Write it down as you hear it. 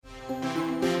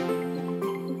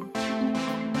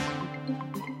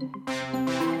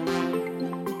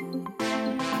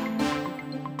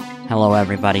Hello,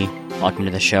 everybody. Welcome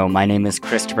to the show. My name is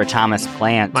Christopher Thomas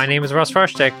Plant. My name is Russ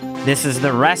Farstick. This is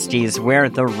the Resties, where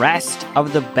the rest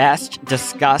of the best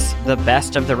discuss the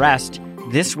best of the rest.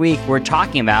 This week, we're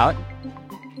talking about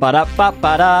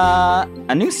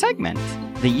a new segment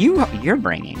that you're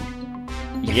bringing.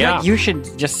 You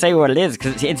should just say what it is,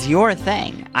 because it's your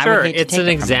thing. Sure, it's an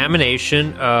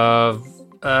examination of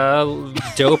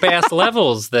dope-ass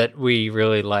levels that we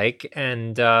really like,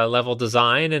 and level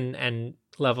design and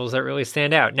levels that really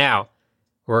stand out. Now,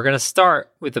 we're going to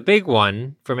start with the big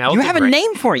one from Elden Ring. You have a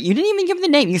name for it. You didn't even give the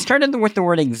name. You started with the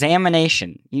word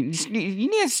examination. You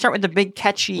need to start with the big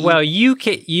catchy. Well, you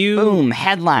boom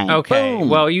headline. Okay. Boom.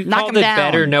 Well, you Knock called it down.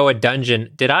 Better Know a Dungeon.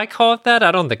 Did I call it that?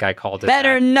 I don't think I called it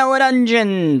Better that. Know a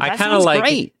Dungeon. That I kind of sounds like.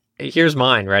 Great. Here's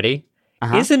mine. Ready?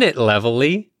 Uh-huh. Isn't it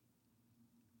levelly?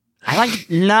 I like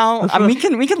no. we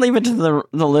can leave it to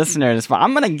the listeners, but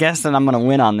I'm gonna guess that I'm gonna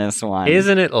win on this one.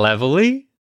 Isn't it levelly?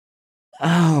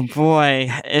 Oh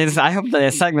boy, I hope the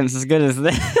segment's as good as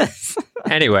this.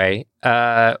 Anyway,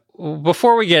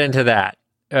 before we get into that,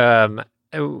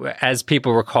 as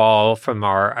people recall from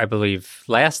our, I believe,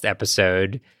 last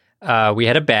episode, we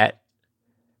had a bet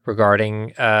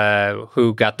regarding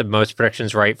who got the most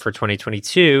predictions right for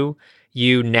 2022.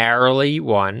 You narrowly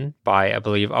won by, I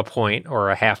believe, a point or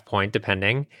a half point,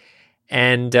 depending.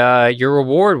 And your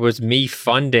reward was me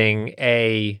funding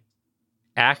a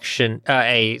video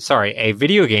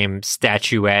game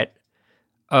statuette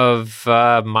of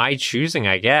my choosing,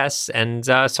 I guess. And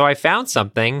so I found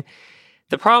something.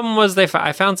 The problem was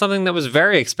I found something that was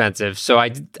very expensive.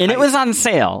 It was on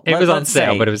sale. It was on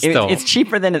sale, but it was still... It's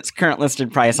cheaper than its current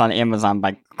listed price on Amazon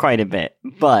by quite a bit,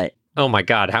 but... Oh my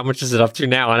God, how much is it up to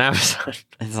now on Amazon?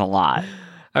 It's a lot.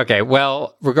 Okay,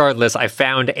 well, regardless, I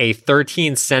found a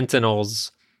 13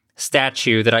 Sentinels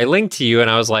statue that I linked to you, and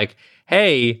I was like,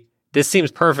 hey, this seems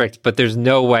perfect, but there's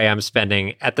no way I'm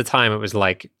spending... At the time, it was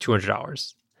like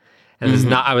 $200.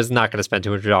 And I was not going to spend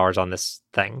 $200 on this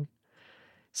thing.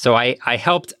 So I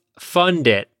helped fund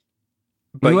it.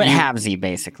 But we went halvesy,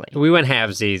 basically. We went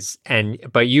halvesies,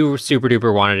 but you super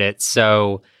duper wanted it.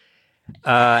 So,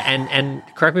 and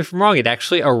correct me if I'm wrong, it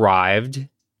actually arrived.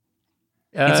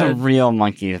 It's a real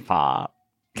monkey's paw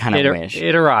kind of wish.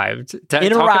 It arrived. Talk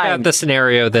about the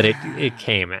scenario that it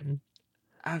came in.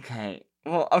 Okay.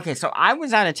 Well, okay, so I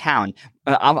was out of town.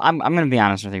 I'm going to be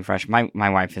honest with you, Fresh. My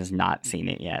wife has not seen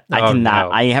it yet. I cannot.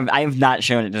 No. I have not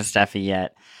shown it to Steffi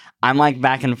yet. I'm like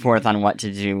back and forth on what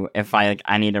to do if I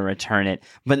need to return it.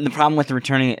 But the problem with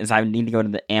returning it is I would need to go to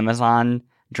the Amazon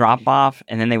drop off,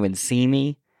 and then they would see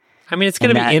me. I mean, it's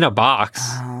going to be in a box.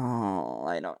 Oh,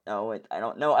 I don't know it. I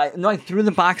don't know. I threw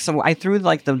the box away. I threw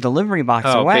the delivery box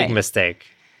away. Oh, big mistake.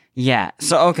 Yeah.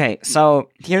 So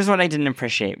here's what I didn't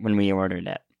appreciate when we ordered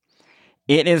it.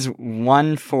 It is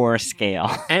 1:4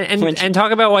 scale. And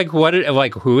talk about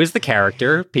who is the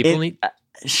character? People need...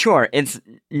 Sure, it's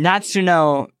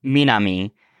Natsuno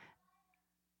Minami,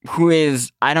 who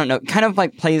is, I don't know, kind of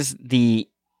like plays the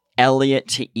Elliot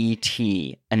to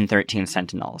E.T. in 13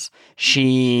 Sentinels.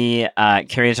 She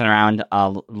carries around a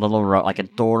little,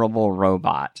 adorable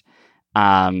robot.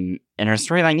 In her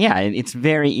storyline, it's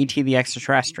very E.T. the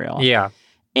Extraterrestrial. Yeah.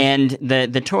 And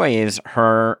the toy is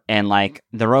her and,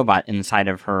 the robot inside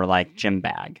of her, gym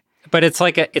bag. But it's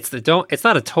it's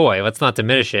not a toy. Let's not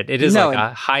diminish it. It is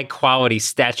a high quality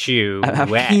statue. A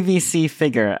PVC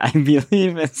figure, I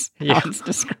believe is how it's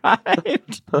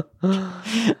described.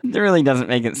 It really doesn't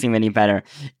make it seem any better.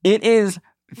 It is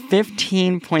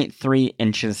 15.3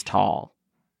 inches tall.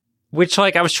 Which,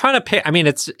 I was trying to pick. I mean,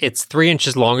 it's 3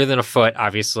 inches longer than a foot,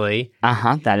 obviously.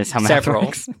 That is how math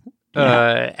works.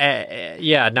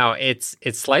 It's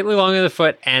slightly longer than a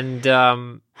foot, and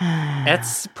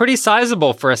that's pretty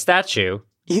sizable for a statue.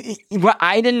 What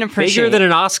I didn't appreciate... Bigger than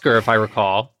an Oscar, if I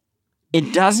recall.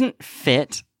 It doesn't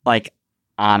fit,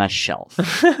 on a shelf.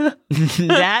 That's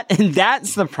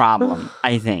the problem,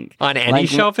 I think. On any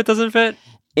shelf it doesn't fit?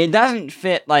 It doesn't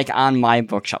fit, on my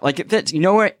bookshelf. It fits,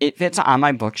 where it fits on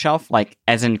my bookshelf,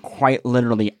 as in quite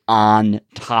literally on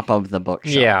top of the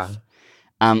bookshelf. Yeah.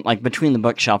 Between the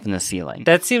bookshelf and the ceiling.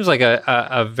 That seems like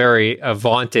a very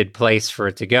vaunted place for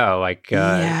it to go.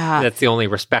 That's the only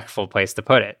respectful place to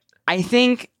put it. I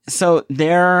think, so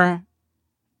there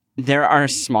are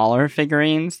smaller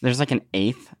figurines. There's an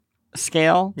 1/8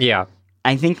 scale. Yeah.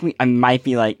 I think I might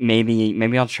be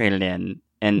maybe I'll trade it in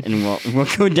and we'll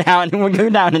go down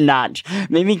a notch.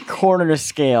 Maybe quarter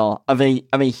scale of a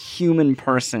human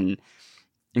person.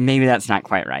 Maybe that's not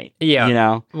quite right.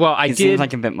 Yeah. Well, it seems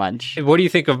like a bit much. What do you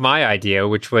think of my idea,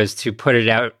 which was to put it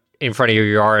out in front of your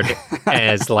yard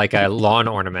as a lawn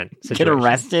ornament situation? Get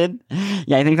arrested?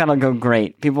 Yeah, I think that'll go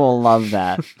great. People will love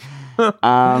that.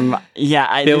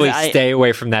 Yeah, Billy, stay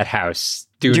away from that house.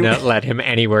 Do not let him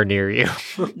anywhere near you.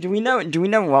 Do we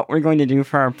know what we're going to do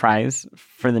for our prize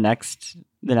for the next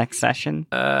session?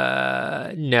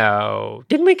 No.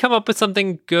 Didn't we come up with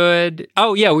something good?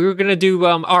 Oh yeah, we were gonna do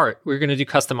art. We were gonna do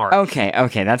custom art.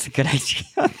 Okay, that's a good idea.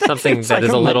 Something that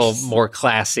is a little more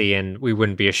classy and we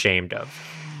wouldn't be ashamed of.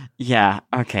 Yeah,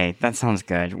 okay, that sounds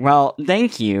good. Well,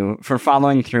 thank you for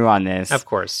following through on this. Of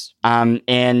course. And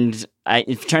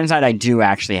it turns out I do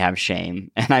actually have shame,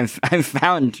 and I've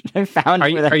found. Are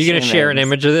you going to share an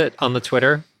image of it on the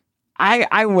Twitter?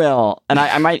 I will, and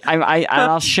I might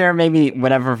I'll share maybe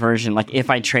whatever version. Like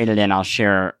if I trade it in, I'll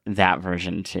share that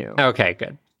version too. Okay,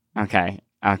 good.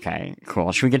 Okay,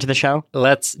 cool. Should we get to the show?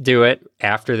 Let's do it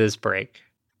after this break.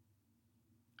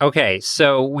 Okay,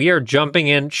 so we are jumping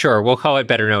in. Sure, we'll call it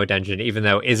Better Know a Dungeon, even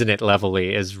though Isn't It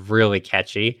Lovely is really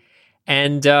catchy.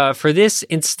 And for this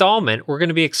installment, we're going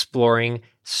to be exploring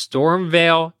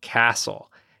Stormvale Castle.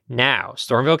 Now,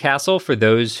 Stormvale Castle, for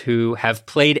those who have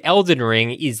played Elden Ring,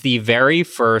 is the very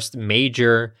first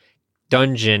major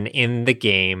dungeon in the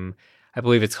game. I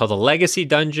believe it's called a Legacy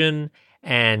Dungeon,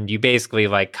 and you basically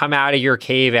come out of your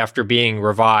cave after being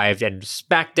revived, and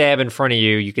smack dab in front of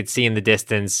you, you could see in the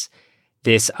distance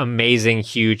this amazing,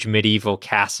 huge medieval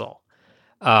castle.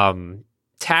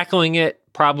 Tackling it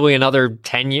probably another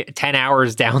 10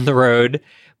 hours down the road,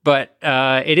 but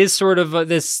it is sort of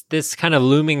this kind of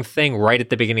looming thing right at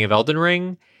the beginning of Elden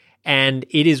Ring, and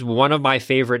it is one of my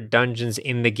favorite dungeons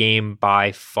in the game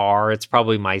by far. It's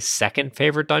probably my second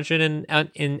favorite dungeon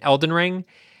in Elden Ring,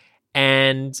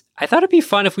 and I thought it'd be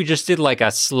fun if we just did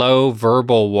a slow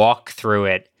verbal walk through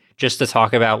it, just to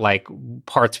talk about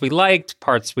parts we liked,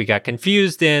 parts we got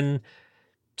confused in,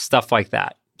 stuff like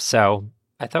that. So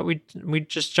I thought we'd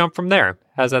just jump from there.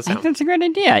 How's that sound? I think that's a great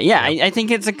idea. Yeah. I think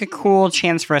it's a cool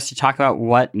chance for us to talk about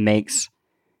what makes,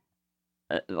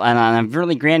 on a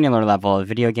really granular level, a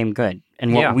video game good,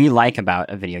 and what we like about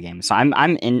a video game. So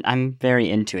I'm very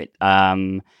into it.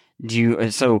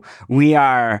 So we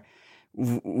have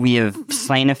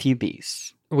slain a few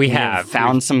beasts. We have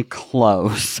found some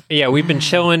clothes. Yeah, we've been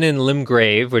chilling in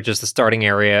Limgrave, which is the starting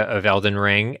area of Elden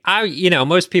Ring.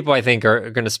 Most people I think are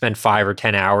going to spend 5 or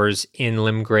 10 hours in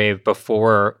Limgrave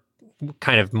before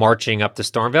kind of marching up to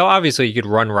Stormvale. Obviously, you could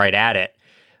run right at it,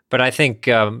 but I think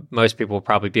most people will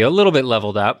probably be a little bit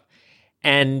leveled up.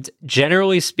 And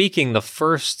generally speaking, the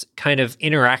first kind of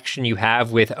interaction you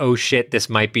have with, oh shit, this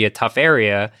might be a tough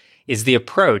area, is the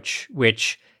approach,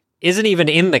 which isn't even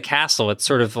in the castle. It's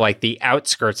sort of like the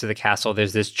outskirts of the castle.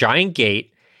 There's this giant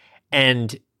gate,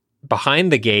 and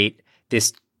behind the gate,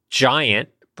 this giant,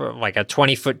 like a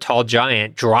 20-foot tall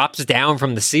giant, drops down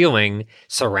from the ceiling,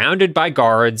 surrounded by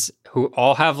guards who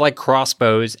all have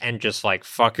crossbows and just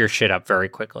fuck your shit up very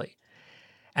quickly.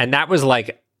 And that was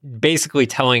basically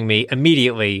telling me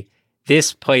immediately,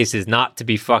 this place is not to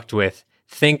be fucked with.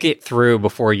 Think it through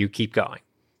before you keep going.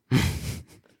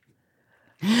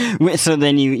 So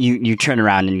then you turn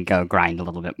around and go grind a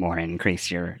little bit more and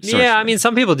increase your sorcery. Yeah, I mean,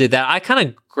 some people did that. I kind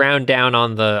of ground down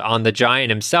on the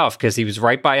giant himself because he was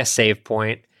right by a save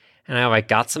point, and I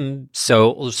got some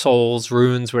souls,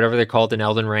 runes, whatever they're called in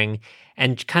Elden Ring,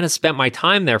 and kind of spent my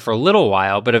time there for a little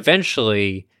while, but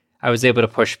eventually I was able to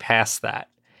push past that.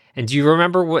 And do you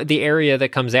remember what the area that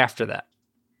comes after that?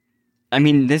 I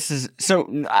mean, this is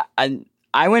so.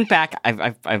 I went back.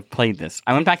 I've played this.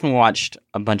 I went back and watched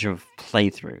a bunch of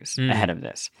playthroughs ahead of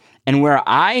this, and where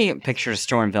I picture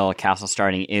Stormvale Castle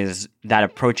starting is that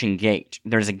approaching gate.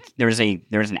 There's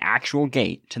an actual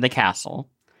gate to the castle.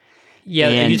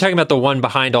 Yeah, are you talking about the one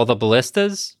behind all the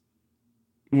ballistas?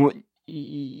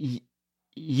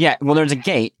 Yeah. Well, there's a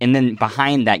gate, and then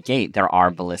behind that gate there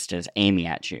are ballistas aiming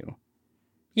at you.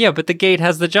 Yeah, but the gate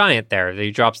has the giant there that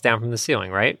he drops down from the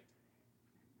ceiling, right?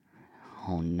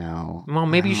 Oh, no. Well,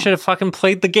 maybe you should have fucking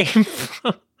played the game.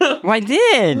 Well, I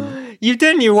did. You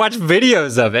didn't. You watched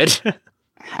videos of it.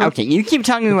 Okay, you keep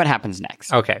telling me what happens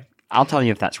next. Okay. I'll tell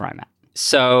you if that's where I'm at.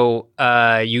 So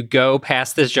you go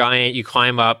past this giant, you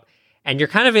climb up, and you're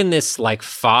kind of in this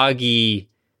foggy,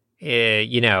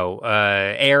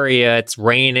 area. It's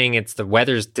raining. The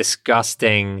weather's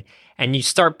disgusting. And you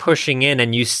start pushing in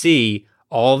and you see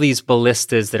all these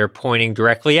ballistas that are pointing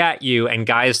directly at you, and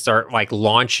guys start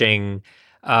launching,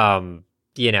 giant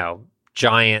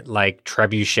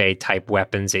trebuchet type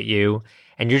weapons at you,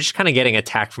 and you're just kind of getting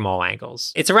attacked from all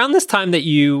angles. It's around this time that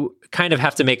you kind of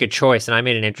have to make a choice, and I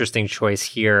made an interesting choice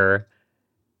here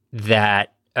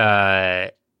that,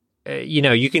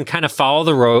 you can kind of follow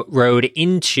the road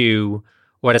into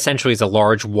what essentially is a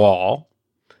large wall,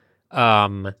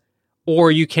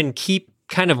 or you can keep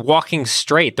kind of walking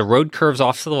straight. The road curves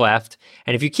off to the left.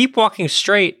 And if you keep walking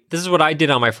straight, this is what I did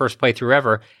on my first playthrough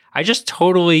ever. I just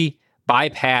totally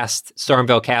bypassed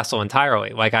Stormville Castle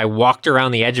entirely. Like I walked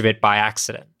around the edge of it by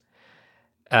accident.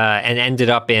 And ended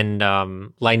up in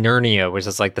Linernia, which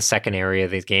is like the second area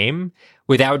of the game,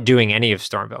 without doing any of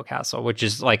Stormville Castle, which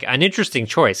is like an interesting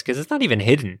choice because it's not even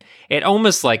hidden. It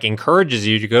almost like encourages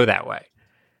you to go that way.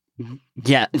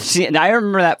 Yeah, see, I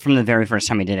remember that from the very first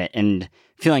time I did it and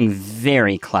feeling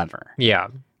very clever. Yeah.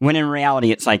 When in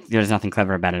reality, it's like there's nothing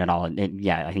clever about it at all.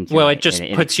 I think. Well, it just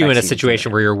puts you in a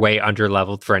situation where you're way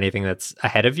under-leveled for anything that's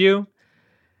ahead of you.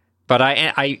 But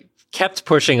I kept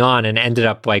pushing on and ended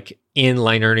up like in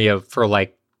Linernia for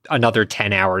like another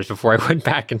 10 hours before I went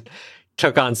back and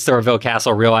took on Stormville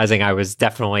Castle, realizing I was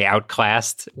definitely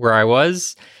outclassed where I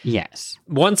was. Yes.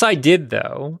 Once I did,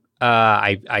 though,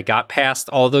 I got past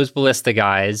all those ballista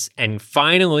guys and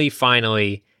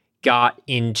finally got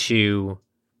into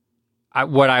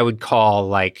what I would call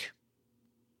like,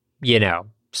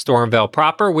 Stormville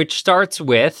proper, which starts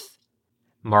with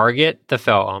Margit the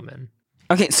Fell Omen.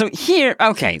 So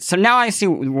now I see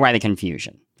why the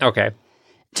confusion. Okay.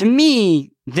 To me,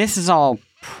 this is all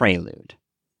prelude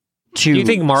to Do you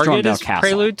think Margit Stormville is Castle.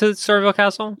 prelude to Stormville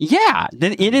Castle? Yeah,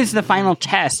 it is the final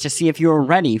test to see if you're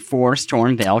ready for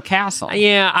Stormville Castle.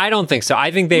 Yeah, I don't think so.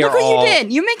 I think they Look are all... what you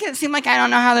did. You make it seem like I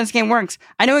don't know how this game works.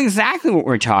 I know exactly what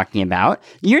we're talking about.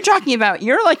 You're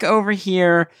like over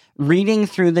here reading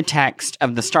through the text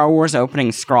of the Star Wars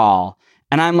opening scroll,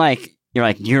 and I'm like... You're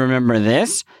like, do you remember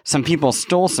this? Some people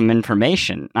stole some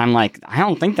information. I'm like, I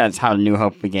don't think that's how New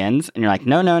Hope begins. And you're like,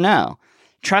 no.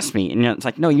 Trust me. And it's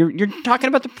like, no, you're talking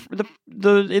about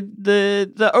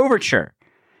the overture.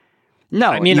 No,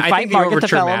 I mean, I think the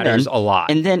overture matters a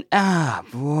lot. And then,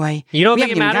 boy. You don't we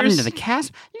think it haven't even gotten matters? into the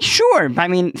castle. Sure, but I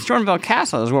mean, Stormville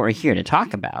Castle is what we're here to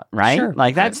talk about, right? Sure.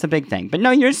 Like, that's the big thing. But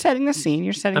no, you're setting the scene.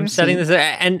 I'm setting this,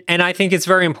 and I think it's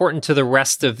very important to the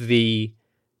rest of the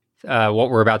what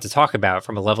we're about to talk about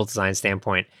from a level design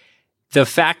standpoint. The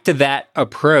fact that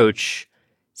approach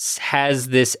has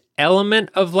this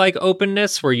element of like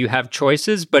openness where you have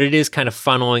choices, but it is kind of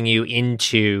funneling you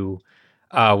into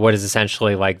what is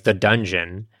essentially like the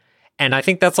dungeon. And I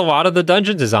think that's a lot of the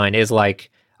dungeon design is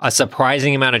like a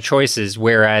surprising amount of choices,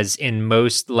 whereas in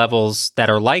most levels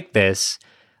that are like this,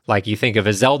 like you think of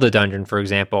a Zelda dungeon, for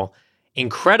example,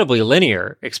 incredibly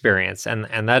linear experience,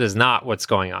 and that is not what's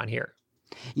going on here.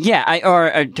 Yeah,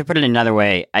 or to put it another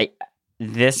way,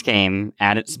 this game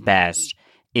at its best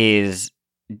is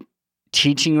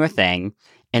teaching you a thing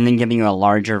and then giving you a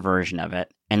larger version of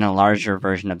it, and a larger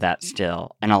version of that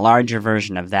still, and a larger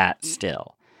version of that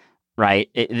still, right?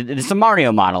 It's a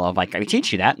Mario model of like, we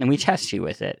teach you that, and then we test you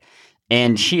with it.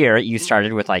 And here, you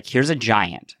started with like, here's a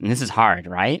giant, and this is hard,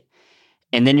 right?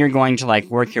 And then you're going to like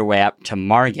work your way up to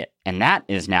Margit, and that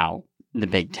is now the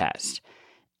big test.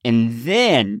 And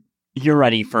then you're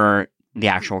ready for the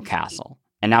actual castle.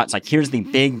 And now it's like, here's the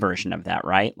big version of that,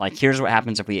 right? Like, here's what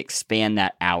happens if we expand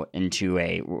that out into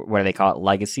a, what do they call it,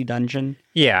 legacy dungeon?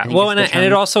 Yeah, well, and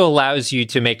it also allows you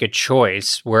to make a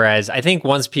choice, whereas I think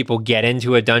once people get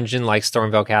into a dungeon like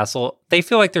Stormville Castle, they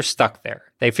feel like they're stuck there.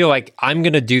 They feel like, I'm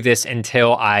going to do this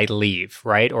until I leave,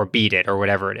 right? Or beat it, or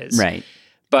whatever it is. Right.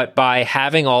 But by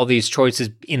having all these choices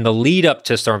in the lead up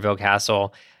to Stormville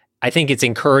Castle, I think it's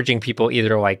encouraging people either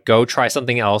to like go try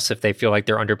something else if they feel like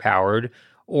they're underpowered,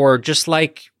 or just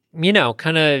like,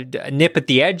 kind of nip at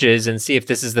the edges and see if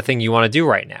this is the thing you want to do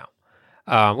right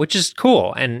now, which is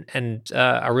cool and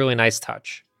a really nice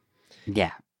touch.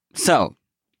 Yeah. So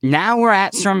now we're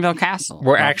at Stormville Castle.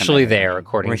 We're actually there,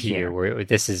 according to here. you.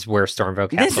 This is where Stormville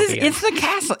Castle begins. It's the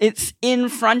castle. It's in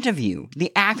front of you,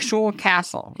 the actual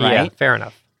castle, right? Yeah, fair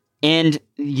enough. And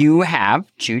you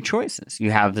have two choices. You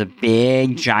have the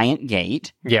big giant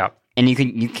gate. Yeah. And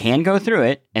you can go through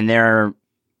it, and there are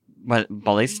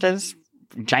ballistas,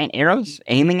 giant arrows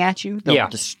aiming at you. They'll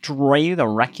destroy you, they'll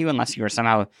wreck you unless you are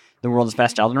somehow the world's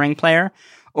best Elden Ring player.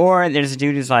 Or there's a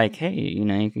dude who's like, hey, you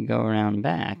can go around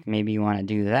back. Maybe you want to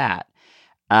do that.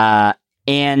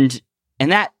 And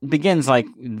that begins like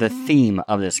the theme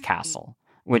of this castle,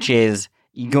 which is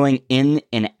going in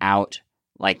and out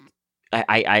like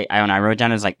I wrote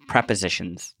down as like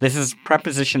prepositions. This is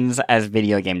prepositions as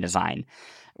video game design,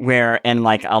 where in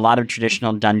like a lot of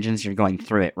traditional dungeons, you're going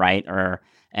through it, right?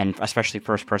 And especially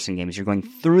first-person games, you're going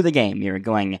through the game. You're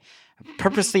going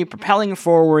purposely propelling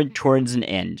forward towards an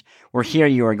end. Where here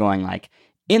you are going like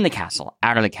in the castle,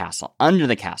 out of the castle, under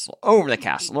the castle, over the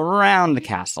castle, around the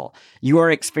castle. You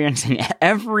are experiencing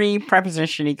every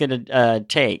preposition you could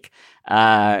take.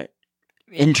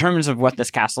 In terms of what this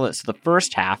castle is. So the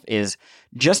first half is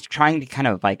just trying to kind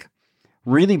of like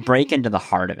really break into the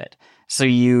heart of it. So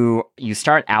you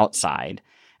start outside,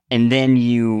 and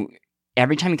then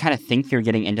every time you kind of think you're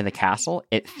getting into the castle,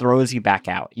 it throws you back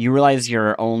out. You realize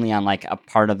you're only on like a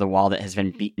part of the wall that has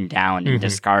been beaten down and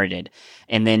discarded.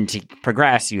 And then to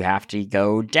progress, you have to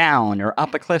go down or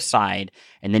up a cliffside.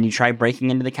 And then you try breaking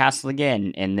into the castle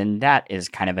again. And then that is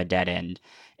kind of a dead end.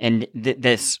 And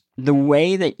the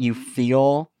way that you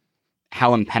feel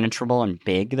how impenetrable and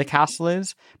big the castle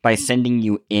is by sending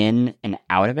you in and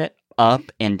out of it, up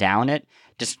and down it,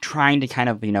 just trying to kind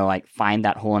of, like find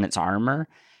that hole in its armor.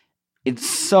 It's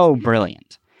so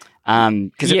brilliant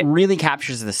because it really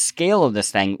captures the scale of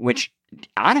this thing, which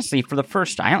honestly, for the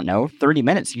first, 30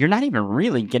 minutes, you're not even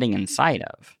really getting inside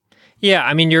of. Yeah,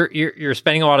 I mean, you're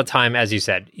spending a lot of time, as you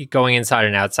said, going inside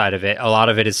and outside of it. A lot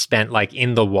of it is spent like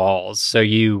in the walls. So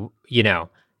you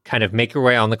kind of make your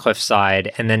way on the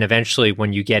cliffside, and then eventually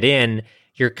when you get in,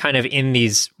 you're kind of in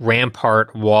these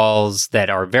rampart walls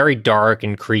that are very dark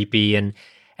and creepy and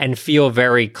feel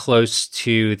very close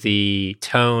to the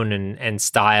tone and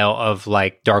style of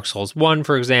like Dark Souls 1,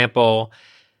 for example.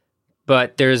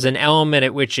 But there's an element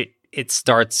at which it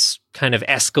starts kind of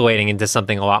escalating into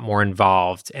something a lot more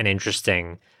involved and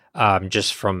interesting,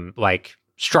 just from like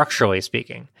structurally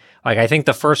speaking. Like I think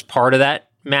the first part of that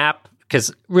map,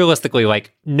 because realistically,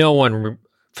 like no one,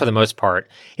 for the most part,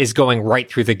 is going right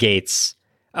through the gates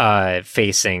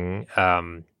facing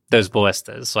those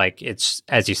ballistas. Like it's,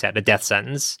 as you said, a death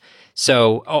sentence.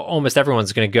 So almost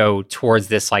everyone's going to go towards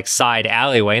this like side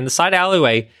alleyway. And the side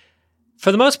alleyway,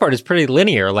 for the most part, is pretty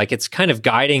linear. Like it's kind of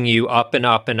guiding you up and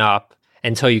up and up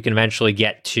until you can eventually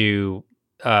get to,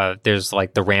 there's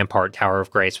like the Rampart Tower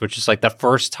of Grace, which is like the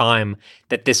first time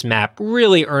that this map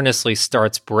really earnestly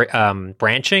starts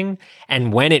branching.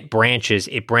 And when it branches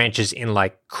in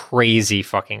like crazy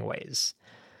fucking ways.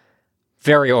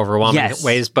 Very overwhelming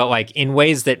ways, but like in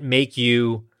ways that make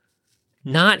you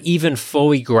not even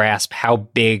fully grasp how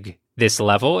big this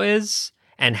level is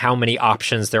and how many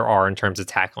options there are in terms of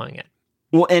tackling it.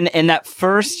 Well, and that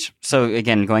first, so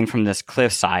again, going from this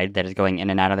cliffside that is going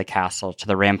in and out of the castle to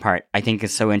the rampart, I think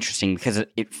is so interesting because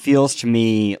it feels to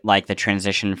me like the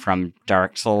transition from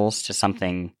Dark Souls to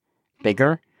something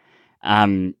bigger.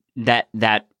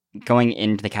 That going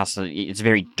into the castle, it's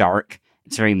very dark,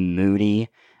 it's very moody.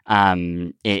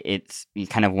 It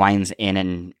kind of winds in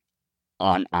and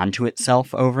onto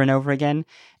itself over and over again,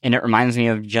 and it reminds me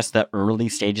of just the early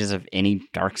stages of any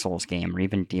Dark Souls game or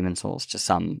even Demon Souls to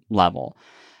some level.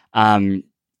 And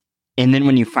then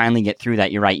when you finally get through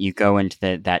that, you're right, you go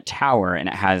into that tower, and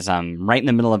it has right in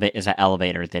the middle of it is an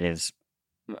elevator that is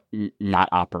not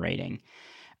operating.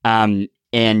 And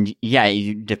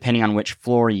yeah, depending on which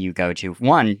floor you go to,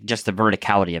 one, just the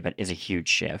verticality of it is a huge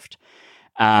shift.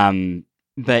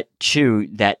 But two,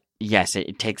 that yes,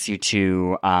 it takes you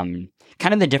to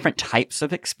kind of the different types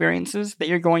of experiences that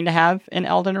you're going to have in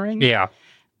Elden Ring. Yeah.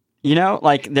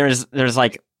 Like there's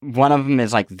like one of them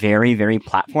is like very, very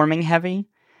platforming heavy.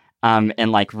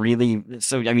 And like really,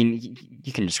 so I mean,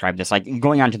 you can describe this like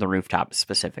going onto the rooftop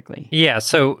specifically. Yeah.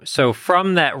 So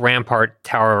from that Rampart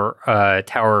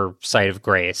Tower site of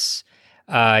Grace,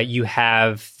 you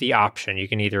have the option. You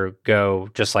can either go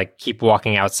just like keep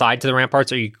walking outside to the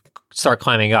ramparts, or you start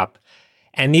climbing up.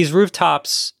 And these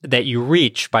rooftops that you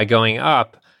reach by going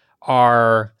up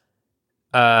are,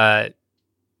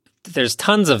 there's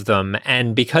tons of them.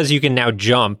 And because you can now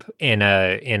jump in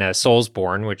a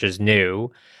Soulsborne, which is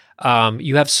new,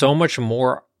 you have so much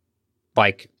more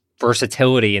like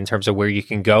versatility in terms of where you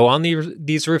can go on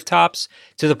these rooftops,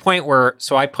 to the point where,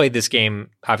 so I played this game,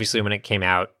 obviously, when it came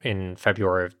out in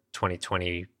February of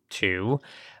 2022,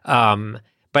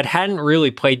 but hadn't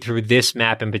really played through this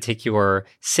map in particular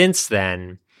since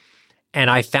then. And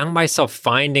I found myself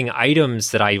finding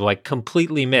items that I like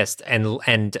completely missed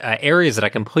and areas that I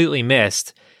completely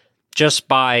missed just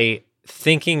by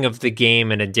thinking of the game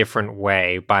in a different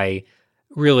way, by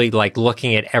really like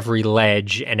looking at every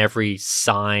ledge and every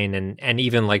sign and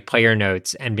even like player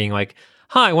notes and being like,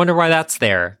 I wonder why that's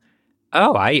there.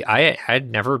 Oh, I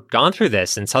had never gone through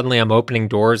this. And suddenly I'm opening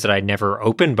doors that I'd never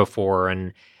opened before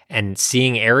and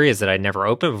seeing areas that I'd never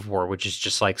opened before, which is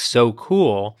just like so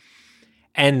cool.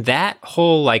 And that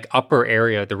whole like upper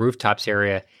area, the rooftops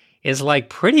area, is like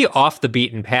pretty off the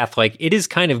beaten path. Like it is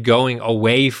kind of going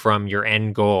away from your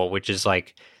end goal, which is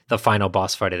like the final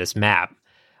boss fight of this map.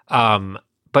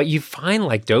 But you find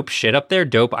like dope shit up there,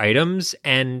 dope items,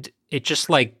 and it just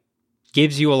like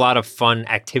gives you a lot of fun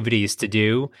activities to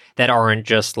do that aren't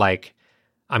just like,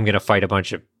 I'm going to fight a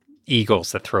bunch of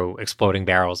eagles that throw exploding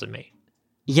barrels at me.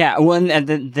 Yeah, well,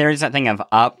 there's that thing of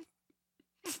up,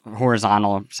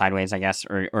 horizontal, sideways, I guess,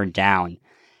 or down.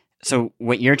 So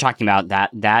what you're talking about,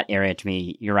 that area to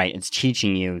me, you're right. It's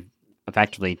teaching you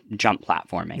effectively jump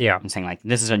platforming. Yeah. And saying like,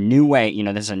 this is a new way,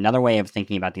 this is another way of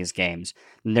thinking about these games.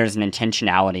 There's an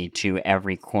intentionality to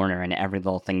every corner and every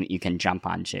little thing that you can jump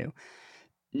onto.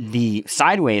 The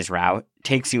sideways route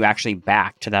takes you actually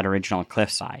back to that original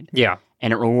cliffside. Yeah.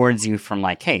 And it rewards you from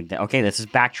like, hey, okay, this is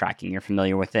backtracking. You're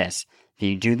familiar with this. If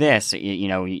you do this,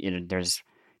 there's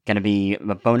going to be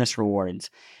bonus rewards.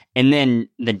 And then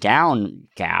the down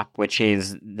gap, which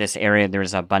is this area,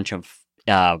 there's a bunch of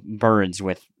birds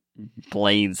with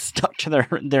blades stuck to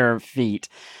their feet,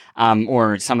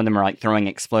 or some of them are like throwing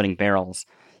exploding barrels.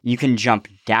 You can jump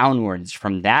downwards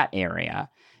from that area,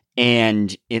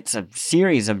 and it's a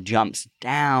series of jumps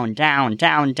down, down,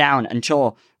 down, down,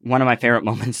 until one of my favorite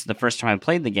moments, the first time I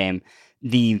played the game,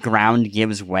 the ground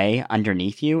gives way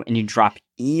underneath you, and you drop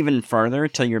even further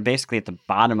till you're basically at the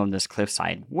bottom of this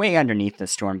cliffside, way underneath the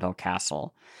Stormville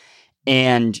Castle.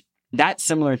 And that's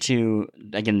similar to,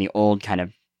 again, the old kind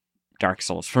of Dark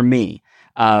Souls, for me,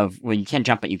 of, well, you can't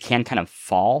jump, but you can kind of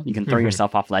fall. You can throw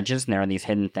yourself off ledges, and there are these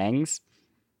hidden things.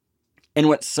 And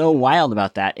what's so wild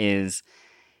about that is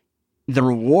the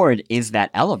reward is that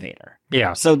elevator.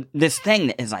 Yeah. So this thing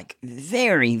that is like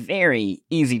very, very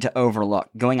easy to overlook,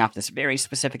 going off this very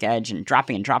specific edge and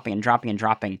dropping and dropping and dropping and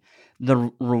dropping,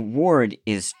 the reward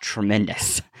is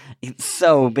tremendous. It's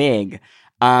so big,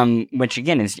 which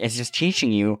again is just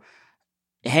teaching you,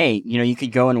 hey, you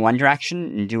could go in one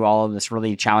direction and do all of this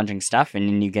really challenging stuff, and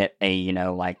then you get a,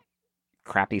 like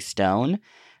crappy stone,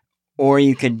 or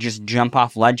you could just jump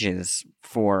off ledges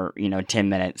for, 10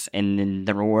 minutes, and then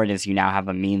the reward is you now have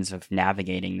a means of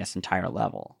navigating this entire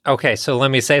level. Okay, so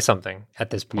let me say something at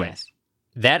this point. Yes.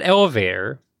 That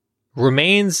elevator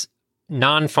remains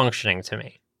non-functioning to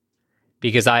me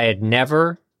because I had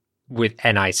never,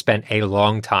 and I spent a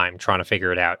long time trying to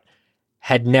figure it out,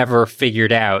 had never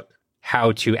figured out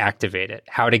how to activate it,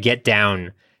 how to get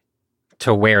down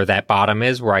to where that bottom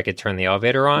is, where I could turn the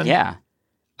elevator on. Yeah.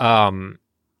 And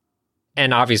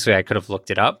obviously I could have looked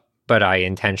it up, but I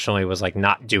intentionally was like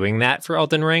not doing that for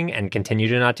Elden Ring and continue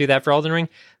to not do that for Elden Ring.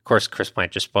 Of course, Chris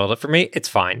Plant just spoiled it for me. It's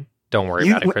fine. Don't worry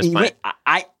about it, Chris Plant.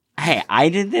 I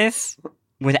did this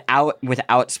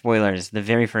without spoilers the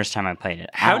very first time I played it.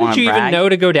 How did you even know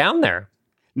to go down there?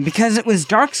 Because it was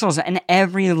Dark Souls, and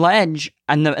every ledge,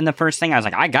 and the first thing I was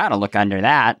like, I gotta look under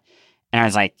that. And I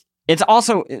was like, it's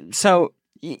also, so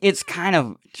it's kind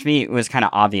of, to me, it was kind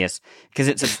of obvious because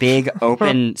it's a big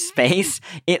open space.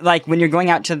 It, like, when you're going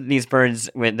out to these birds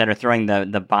that are throwing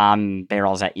the bomb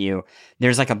barrels at you,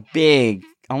 there's like a big,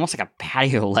 almost like a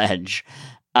patio ledge.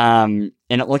 And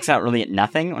it looks out really at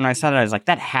nothing. When I saw that, I was like,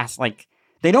 that has, like,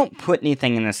 they don't put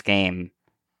anything in this game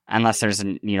unless there's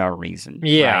a reason.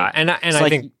 Yeah, right? and I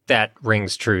think that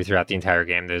rings true throughout the entire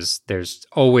game. There's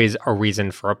always a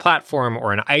reason for a platform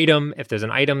or an item. If there's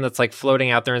an item that's like floating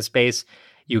out there in space,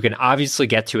 you can obviously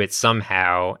get to it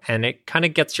somehow, and it kind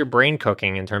of gets your brain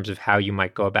cooking in terms of how you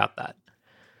might go about that.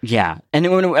 Yeah, and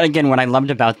again, what I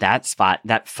loved about that spot,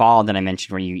 that fall that I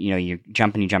mentioned, where you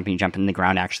jump and you jump and you jump, and the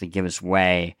ground actually gives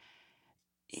way.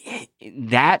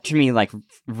 That to me, like,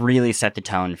 really set the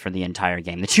tone for the entire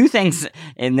game. The two things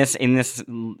in this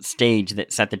stage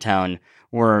that set the tone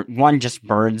were, one, just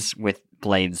birds with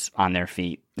blades on their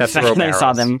feet. That's the second I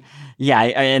saw them,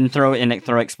 and throw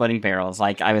exploding barrels.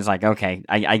 Like, I was like, okay,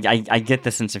 I get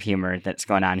the sense of humor that's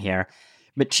going on here.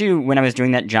 But two, when I was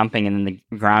doing that jumping and then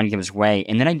the ground gives way,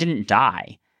 and then I didn't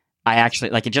die. I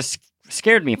actually, like, it just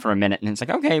scared me for a minute, and it's like,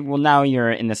 okay, well, now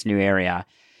you're in this new area.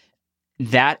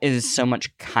 That is so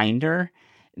much kinder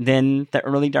than the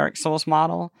early Dark Souls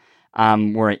model,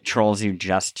 where it trolls you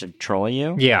just to troll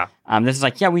you. Yeah. This is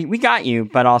like, yeah, we got you,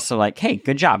 but also like, hey,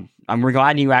 good job. We're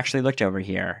glad you actually looked over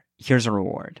here. Here's a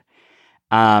reward.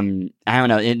 I don't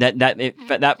know. That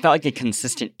felt like a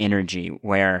consistent energy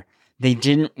where they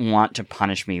didn't want to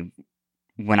punish me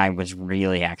when I was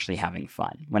really actually having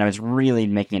fun, when I was really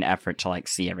making an effort to like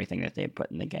see everything that they had put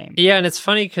in the game. Yeah, and it's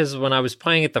funny because when I was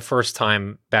playing it the first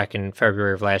time back in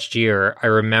February of last year, I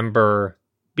remember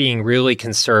being really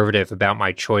conservative about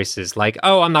my choices. Like,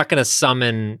 oh, I'm not going to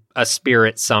summon a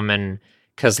spirit summon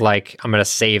because, like, I'm going to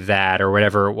save that or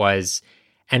whatever it was.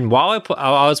 And while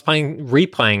I was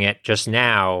replaying it just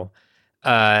now,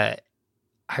 I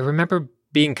remember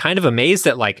being kind of amazed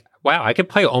at, like, wow, I could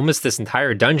play almost this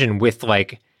entire dungeon with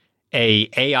like a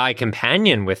AI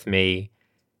companion with me.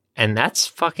 And that's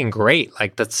fucking great.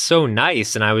 Like, that's so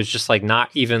nice. And I was just like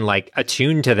not even like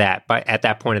attuned to that at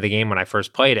that point of the game when I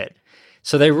first played it.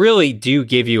 So they really do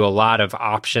give you a lot of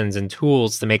options and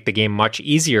tools to make the game much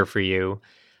easier for you.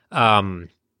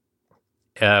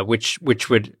 Which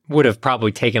would have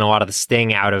probably taken a lot of the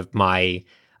sting out of my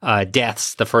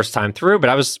deaths the first time through, but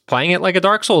I was playing it like a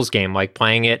Dark Souls game, like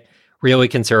playing it really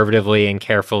conservatively and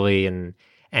carefully and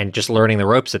just learning the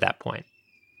ropes at that point.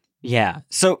 Yeah.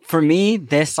 So for me,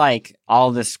 this like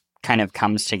all this kind of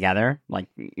comes together. Like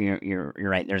you're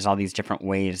right. There's all these different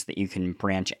ways that you can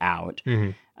branch out,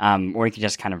 or you could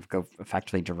just kind of go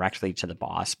effectively directly to the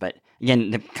boss. But again,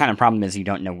 the kind of problem is you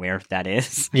don't know where that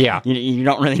is. Yeah, you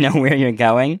don't really know where you're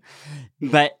going.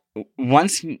 But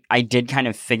once I did kind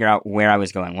of figure out where I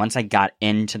was going, once I got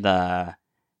into the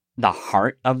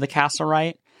heart of the castle,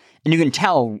 right, and you can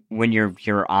tell when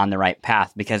you're on the right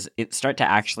path because it start to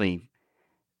actually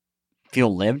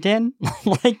feel lived in.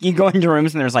 Like you go into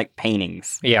rooms and there's like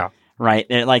paintings. Yeah. Right?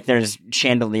 Like there's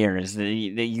chandeliers that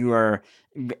you are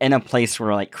in a place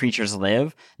where like creatures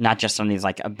live, not just on these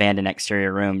like abandoned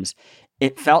exterior rooms.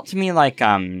 It felt to me like,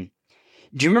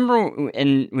 do you remember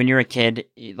when you were a kid,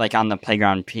 like on the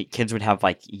playground, kids would have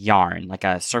like yarn, like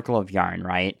a circle of yarn,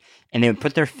 right? And they would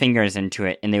put their fingers into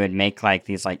it and they would make like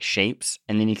these like shapes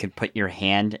and then you could put your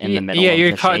hand in the middle of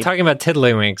you're the shape. Talking about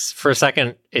Tiddlywinks. For a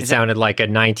second, it sounded like a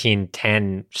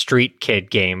 1910 street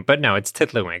kid game, but no, it's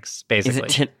Tiddlywinks, basically.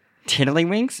 Is it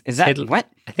Tiddlywinks? Is that what?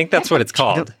 I think that's what it's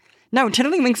called. No,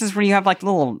 Tiddlywinks is where you have like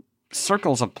little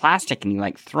circles of plastic and you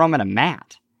like throw them at a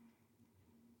mat.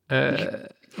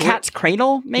 Cat's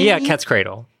Cradle, maybe? Yeah, Cat's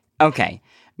Cradle. Okay.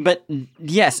 But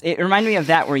yes, it reminded me of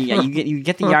that where you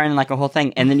get the yarn and like a whole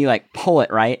thing and then you like pull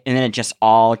it, right? And then it just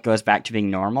all goes back to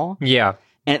being normal. Yeah.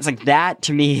 And it's like that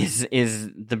to me is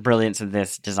the brilliance of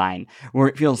this design where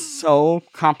it feels so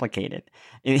complicated.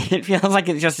 It feels like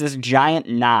it's just this giant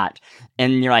knot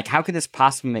and you're like, how could this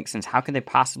possibly make sense? How could they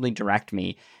possibly direct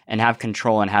me and have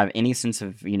control and have any sense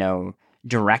of,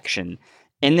 direction?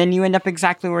 And then you end up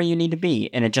exactly where you need to be,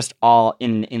 and it just all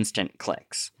in instant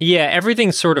clicks. Yeah,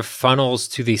 everything sort of funnels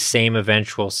to the same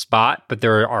eventual spot, but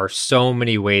there are so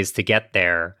many ways to get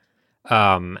there.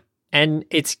 And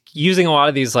it's using a lot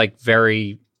of these like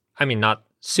not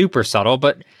super subtle,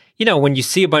 but when you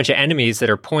see a bunch of enemies that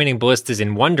are pointing ballistas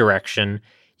in one direction,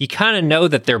 you kind of know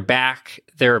that their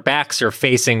backs are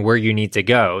facing where you need to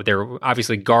go. They're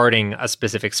obviously guarding a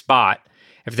specific spot.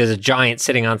 If there's a giant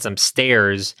sitting on some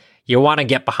stairs, you want to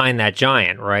get behind that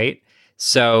giant, right?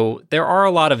 So there are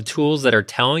a lot of tools that are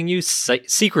telling you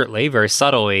secretly, very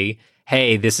subtly,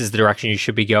 hey, this is the direction you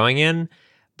should be going in.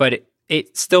 But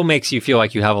it still makes you feel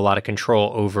like you have a lot of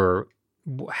control over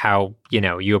how,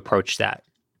 you approach that.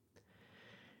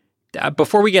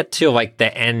 Before we get to like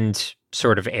the end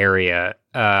sort of area,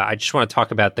 I just want to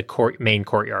talk about the main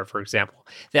courtyard, for example.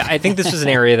 I think this is an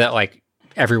area that like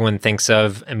everyone thinks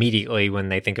of immediately when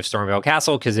they think of Stormvale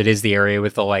Castle, because it is the area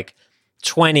with the like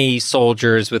 20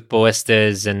 soldiers with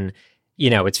ballistas and,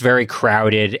 it's very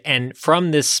crowded. And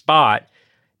from this spot,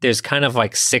 there's kind of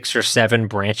like 6 or 7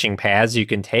 branching paths you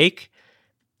can take.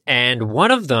 And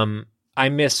one of them I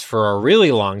missed for a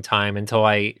really long time until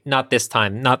not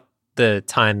the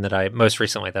time that I most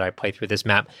recently that I played through this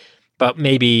map, but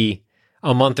maybe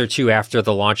a month or two after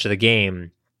the launch of the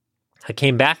game, I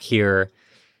came back here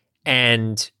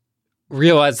and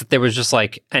realized that there was just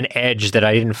like an edge that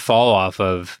I didn't fall off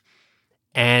of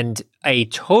and a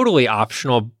totally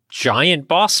optional giant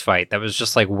boss fight that was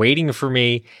just like waiting for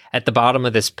me at the bottom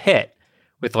of this pit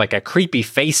with like a creepy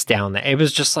face down there. It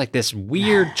was just like this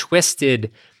weird,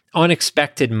 twisted,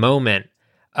 unexpected moment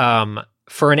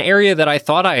for an area that I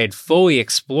thought I had fully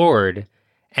explored,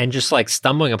 and just like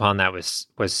stumbling upon that was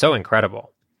so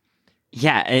incredible.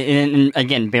 Yeah, and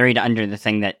again, buried under the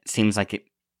thing that seems like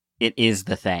it is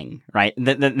the thing, right?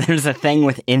 There's a thing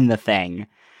within the thing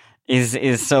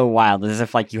is so wild, as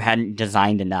if like you hadn't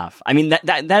designed enough. I mean,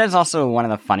 that is also one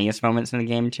of the funniest moments in the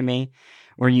game to me,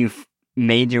 where you've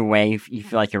made your way, you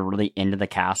feel like you're really into the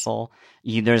castle.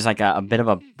 There's like a bit of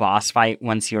a boss fight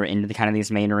once you're into the kind of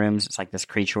these main rooms. It's like this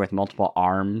creature with multiple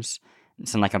arms.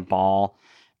 It's in like a ball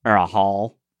or a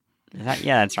hall.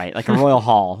 Yeah, that's right. Like a royal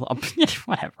hall,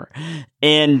 whatever.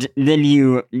 And then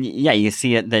you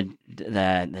see it,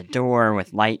 the door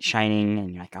with light shining,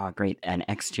 and you're like, oh, great, an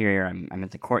exterior. I'm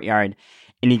at the courtyard,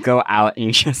 and you go out and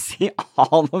you just see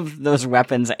all of those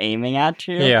weapons aiming at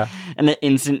you. Yeah, and the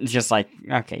instant is just like,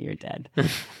 okay, you're dead.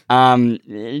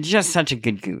 Just such a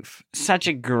good goof, such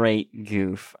a great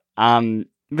goof.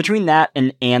 Between that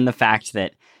and the fact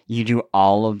that you do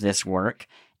all of this work.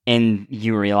 And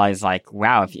you realize, like,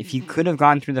 wow, if you could have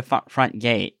gone through the front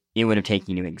gate, it would have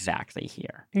taken you exactly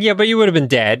here. Yeah, but you would have been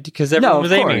dead because everyone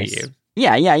was aiming at you.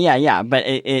 Yeah. But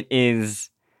it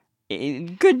is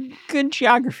good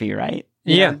geography, right?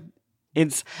 Yeah.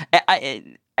 It's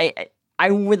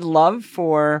I would love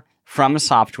for From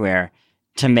Software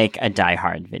to make a Die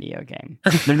Hard video game.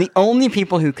 They're the only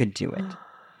people who could do it.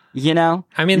 You know?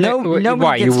 I mean, nobody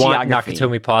why you gets want geography.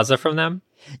 Nakatomi Plaza from them?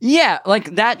 Yeah,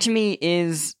 like that to me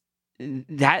is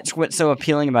that's what's so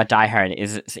appealing about Die Hard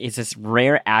is this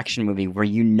rare action movie where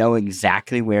you know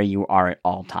exactly where you are at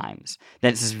all times.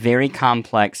 That's this very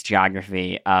complex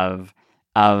geography of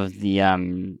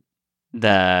the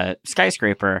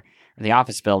skyscraper or the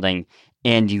office building,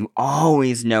 and you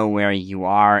always know where you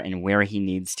are and where he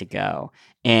needs to go.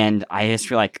 And I just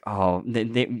feel like, a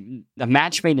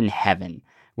match made in heaven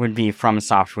would be From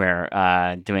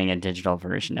Software doing a digital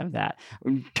version of that.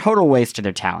 Total waste of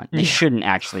their talent. They shouldn't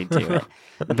actually do it.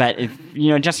 But if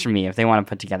just for me, if they want to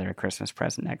put together a Christmas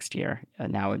present next year,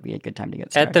 now would be a good time to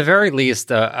get started. At the very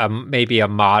least, maybe a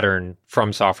modern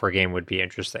From Software game would be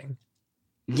interesting.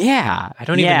 Yeah. I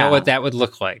don't even know what that would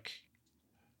look like.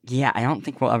 Yeah, I don't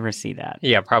think we'll ever see that.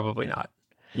 Yeah, probably not.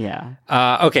 Yeah.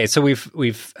 Okay, so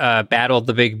we've battled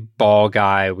the big ball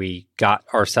guy. We got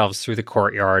ourselves through the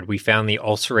courtyard. We found the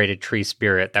ulcerated tree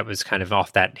spirit that was kind of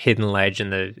off that hidden ledge in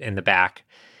the back,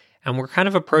 and we're kind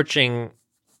of approaching,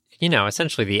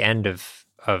 essentially the end of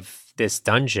this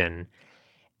dungeon.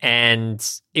 And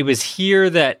it was here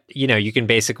that you can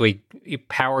basically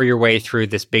power your way through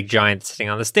this big giant sitting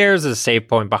on the stairs. There's a save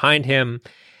point behind him,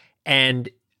 and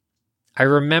I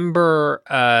remember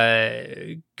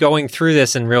going through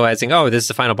this and realizing, oh, this is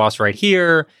the final boss right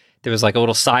here. There was like a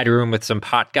little side room with some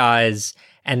pot guys.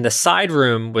 And the side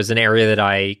room was an area that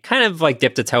I kind of like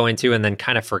dipped a toe into and then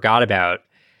kind of forgot about.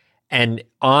 And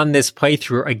on this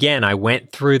playthrough, again, I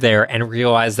went through there and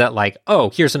realized that like,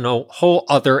 oh, here's a whole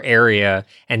other area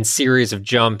and series of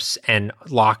jumps and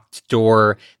locked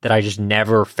door that I just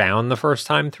never found the first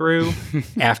time through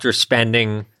after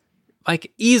spending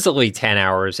like easily 10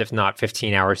 hours, if not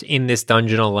 15 hours in this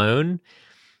dungeon alone.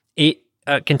 It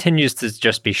continues to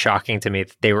just be shocking to me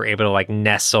that they were able to like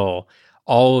nestle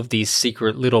all of these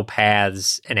secret little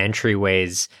paths and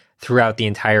entryways throughout the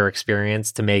entire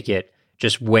experience to make it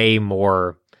just way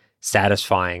more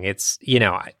satisfying. It's,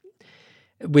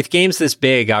 with games this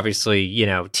big, obviously,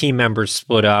 team members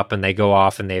split up and they go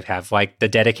off and they have like the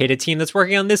dedicated team that's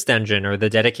working on this dungeon or the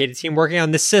dedicated team working on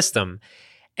this system.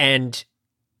 And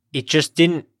it just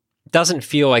doesn't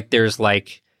feel like there's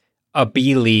like a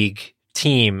B League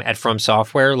team at From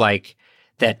Software like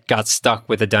that got stuck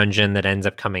with a dungeon that ends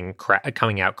up coming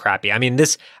out crappy. I mean,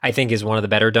 this I think is one of the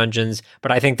better dungeons,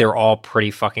 but I think they're all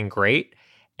pretty fucking great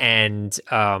and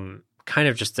kind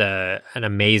of just an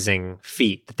amazing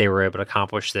feat that they were able to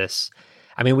accomplish this.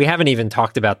 I mean, we haven't even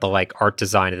talked about the like art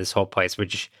design of this whole place,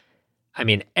 which I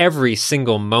mean, every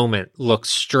single moment looks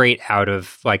straight out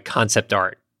of like concept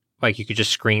art. Like you could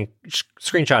just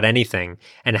screenshot anything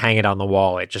and hang it on the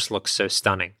wall. It just looks so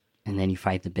stunning. And then you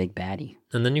fight the big baddie.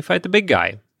 And then you fight the big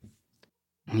guy.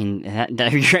 I mean,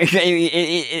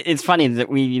 it's funny that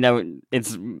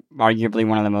it's arguably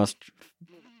one of the most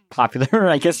popular,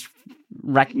 I guess,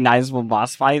 recognizable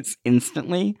boss fights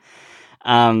instantly.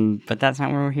 But that's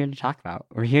not what we're here to talk about.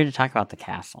 We're here to talk about the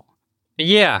castle.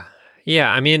 Yeah.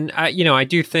 I mean, I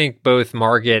do think both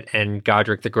Margit and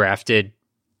Godric the Grafted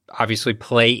obviously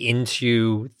play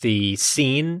into the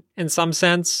scene in some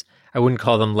sense. I wouldn't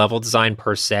call them level design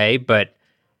per se, but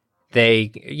they,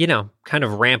 kind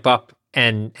of ramp up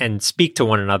and speak to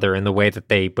one another in the way that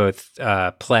they both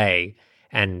play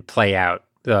and play out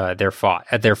their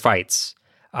fights.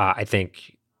 I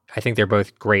think they're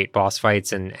both great boss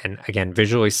fights and again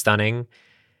visually stunning.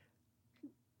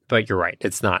 But you're right;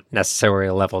 it's not necessarily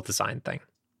a level design thing.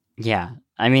 Yeah,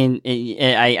 I mean,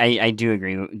 I do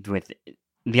agree with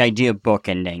the idea of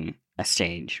bookending a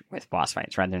stage with boss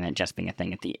fights rather than it just being a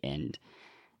thing at the end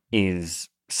is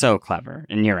so clever.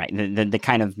 And you're right, the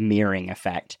kind of mirroring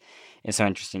effect is so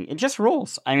interesting. It just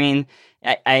rules. I mean,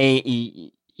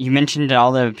 you mentioned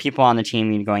all the people on the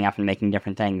team going up and making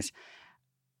different things.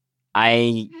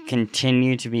 I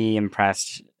continue to be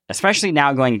impressed, especially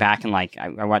now going back and like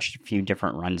I watched a few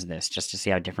different runs of this just to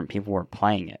see how different people were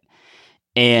playing it.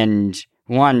 And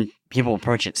one, people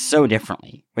approach it so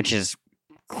differently, which is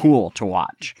cool to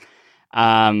watch.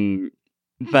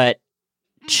 But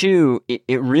two,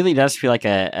 it really does feel like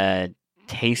a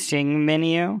tasting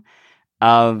menu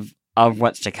of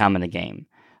what's to come in the game.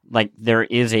 Like there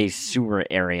is a sewer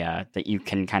area that you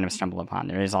can kind of stumble upon.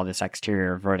 There is all this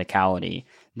exterior verticality.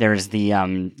 There's the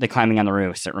climbing on the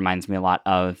roofs. It reminds me a lot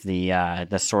of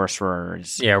the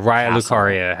sorcerers. Yeah, Raya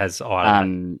Lucaria has a lot of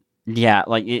that. Yeah,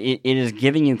 like it is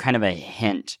giving you kind of a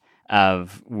hint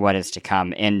of what is to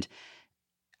come. And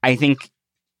I think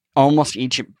almost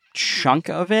each chunk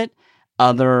of it,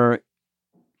 other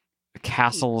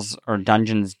castles or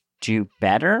dungeons do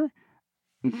better.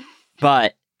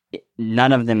 But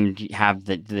none of them have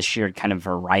the sheer kind of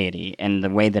variety, and the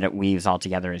way that it weaves all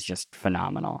together is just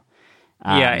phenomenal.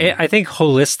 I think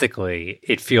holistically,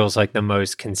 it feels like the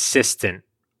most consistent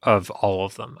of all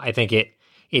of them. I think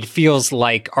it feels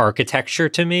like architecture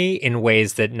to me in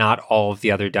ways that not all of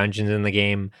the other dungeons in the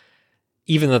game,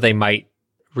 even though they might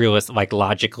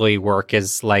logically work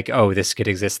as like, oh, this could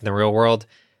exist in the real world.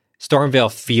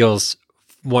 Stormvale feels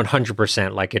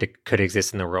 100% like it could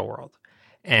exist in the real world.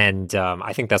 And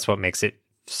I think that's what makes it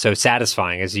so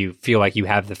satisfying, is you feel like you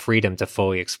have the freedom to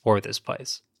fully explore this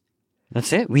place.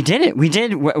 That's it. We did it. We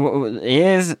did.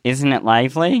 Isn't it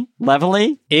lively?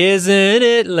 Lovely? Isn't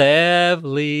it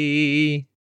lovely?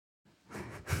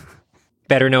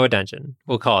 Better know a dungeon.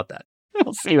 We'll call it that.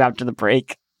 We'll see you after the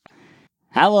break.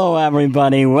 Hello,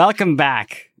 everybody. Welcome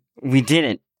back. We did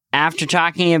it. After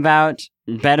talking about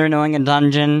better knowing a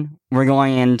dungeon, we're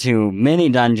going into mini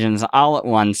dungeons all at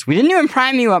once. We didn't even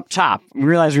prime you up top. We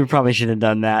realized we probably should have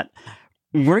done that.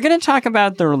 We're going to talk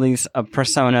about the release of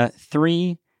Persona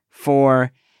 3,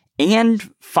 4,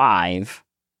 and 5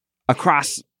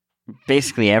 across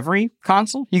basically every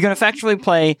console. You can effectively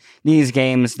play these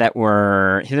games that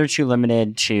were hitherto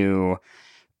limited to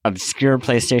obscure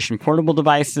PlayStation portable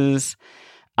devices,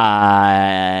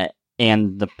 and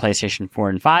the PlayStation 4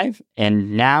 and 5,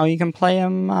 and now you can play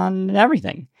them on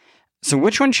everything. So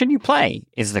which one should you play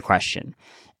is the question.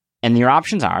 And your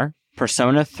options are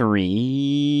Persona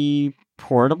 3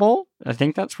 Portable. I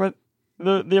think that's what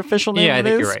the official name I of it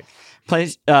think is. you're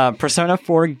right. Persona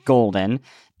 4 Golden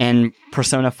and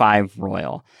Persona 5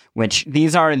 Royal, which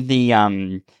these are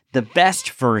the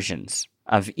best versions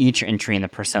of each entry in the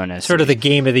Persona Sort of the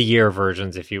Game of the Year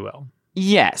versions, if you will.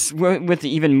 Yes, with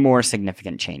even more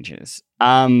significant changes.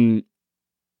 We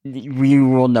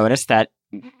will notice that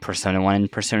Persona 1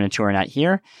 and Persona 2 are not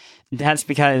here. That's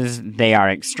because they are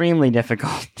extremely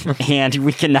difficult, and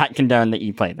we cannot condone that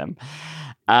you play them.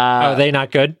 Are they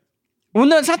not good? Well,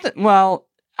 no, it's not that. Well,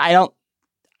 I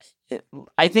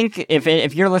think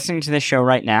if you're listening to this show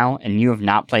right now and you have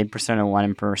not played Persona 1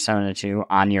 and Persona 2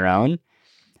 on your own,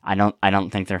 I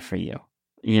don't think they're for you.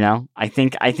 You know, I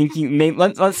think you may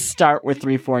let's start with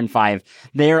 3, 4, and 5.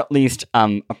 They're at least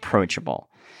approachable.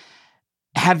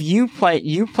 Have you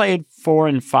played 4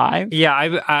 and 5?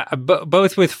 Yeah, I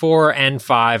both with 4 and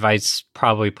 5, I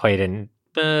probably played in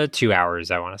 2 hours,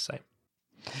 I want to say.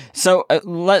 So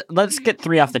let's get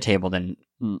 3 off the table then,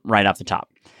 right off the top.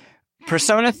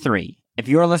 Persona 3, if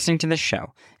you're listening to this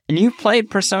show, and you've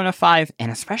played Persona 5,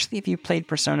 and especially if you played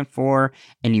Persona 4,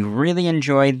 and you really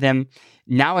enjoyed them,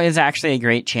 now is actually a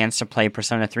great chance to play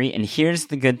Persona 3, and here's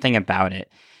the good thing about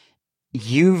it.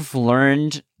 You've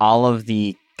learned all of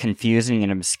the confusing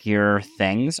and obscure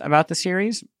things about the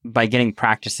series by getting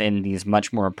practice in these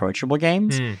much more approachable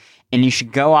games, and you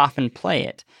should go off and play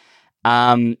it.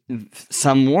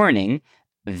 Some warning,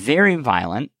 very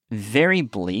violent, very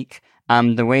bleak.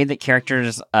 The way that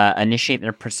characters initiate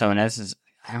their personas is,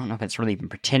 I don't know if it's really even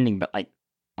pretending, but like,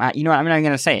 you know what, I'm not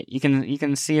going to say it. You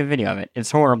can see a video of it. It's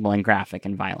horrible and graphic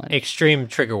and violent. Extreme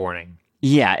trigger warning.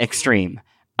 Yeah, extreme.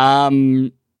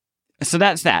 So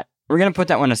that's that. We're going to put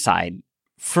that one aside.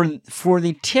 For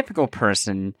the typical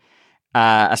person,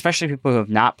 especially people who have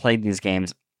not played these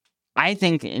games, I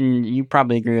think, and you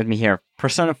probably agree with me here,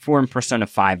 Persona 4 and Persona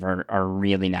 5 are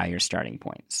really now your starting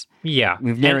points. Yeah.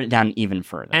 We've narrowed it down even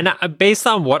further. And based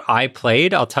on what I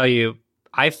played, I'll tell you,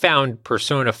 I found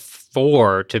Persona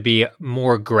 4 to be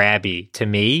more grabby to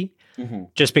me,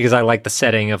 just because I like the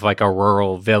setting of like a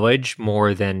rural village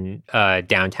more than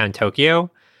downtown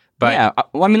Tokyo. But yeah,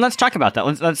 well, I mean, let's talk about that.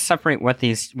 Let's separate what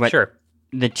sure.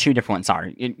 the two different ones are.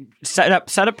 Set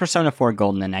up Persona 4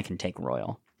 Golden, and I can take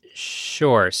Royal.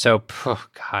 Sure. So, oh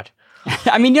God.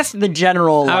 I mean, just the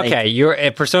general. Okay, you're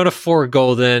at Persona 4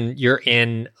 Golden. You're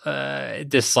in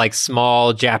this like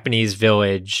small Japanese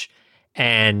village,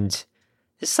 and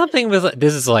there's something with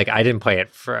this is like I didn't play it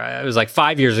it was like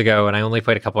 5 years ago, and I only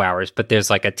played a couple hours. But there's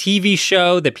like a TV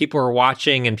show that people are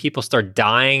watching, and people start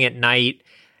dying at night,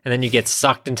 and then you get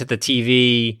sucked into the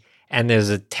TV, and there's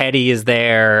a Teddy is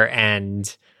there,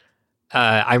 and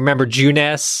I remember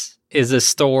Junes is a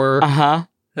store.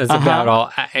 That's about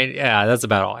all. That's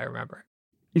about all I remember.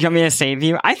 You want me to save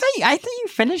you? I thought you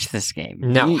finished this game.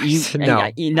 No,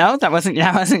 no, that wasn't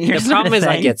your. The problem is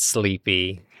I get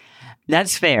sleepy.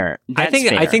 That's fair. I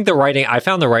think the writing. I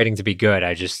found the writing to be good.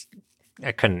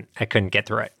 I couldn't get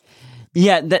through it.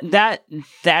 Yeah,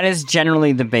 that is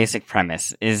generally the basic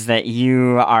premise. Is that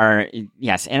you are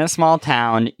in a small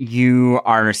town. You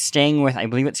are staying with, I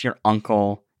believe it's your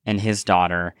uncle and his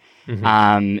daughter.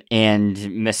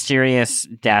 And mysterious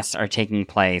deaths are taking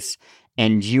place,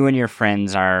 and you and your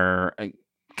friends are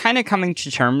kind of coming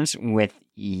to terms with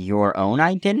your own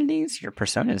identities, your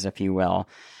personas, if you will,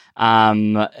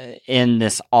 in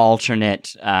this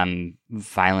alternate,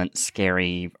 violent,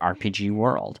 scary RPG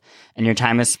world. And your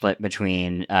time is split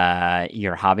between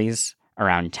your hobbies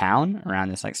around town, around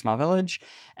this like small village,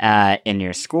 in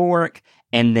your schoolwork,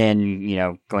 and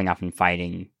then, going off and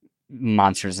fighting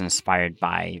monsters inspired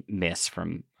by myths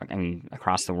from,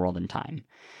 across the world and time.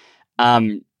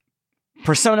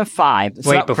 Persona 5.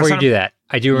 Wait, before you do that,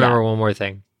 I do remember one more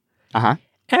thing. Uh-huh.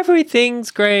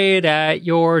 Everything's great at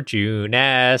your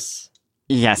Junes.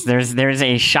 Yes, there's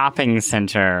a shopping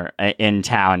center in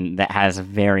town that has a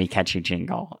very catchy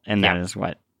jingle, and that is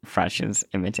what Fresh is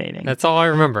imitating. That's all I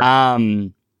remember.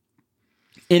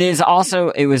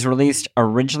 It was released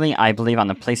originally, I believe, on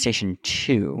the PlayStation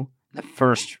 2, the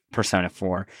first Persona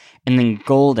 4, and then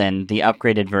Golden, the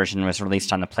upgraded version, was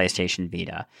released on the PlayStation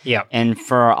Vita. Yeah. And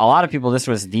for a lot of people, this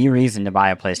was the reason to buy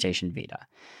a PlayStation Vita.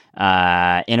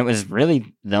 And it was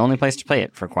really the only place to play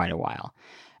it for quite a while.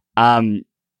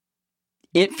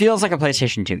 It feels like a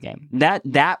PlayStation 2 game.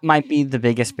 That might be the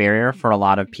biggest barrier for a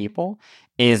lot of people,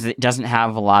 is it doesn't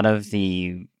have a lot of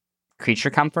the creature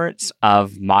comforts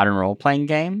of modern role-playing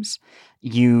games.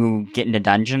 You get into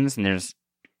dungeons, and there's,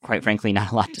 quite frankly,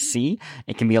 not a lot to see.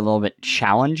 It can be a little bit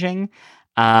challenging.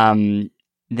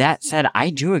 That said, I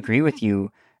do agree with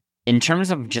you. In terms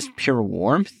of just pure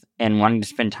warmth and wanting to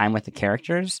spend time with the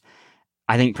characters,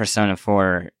 I think Persona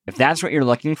 4, if that's what you're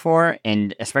looking for,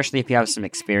 and especially if you have some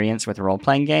experience with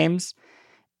role-playing games,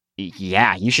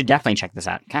 yeah, you should definitely check this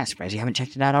out. I'm kind of surprised you haven't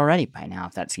checked it out already by now,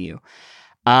 if that's you.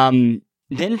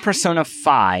 Then Persona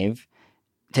 5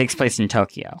 takes place in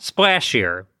Tokyo.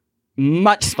 Splashier.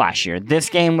 Much splashier. This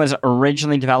game was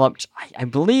originally developed, I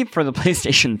believe, for the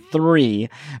PlayStation 3,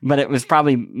 but it was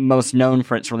probably most known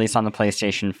for its release on the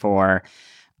PlayStation 4.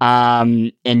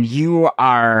 And you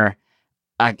are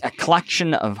a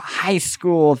collection of high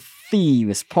school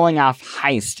thieves pulling off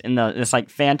heist in this like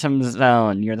Phantom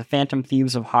Zone. You're the Phantom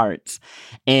Thieves of Hearts,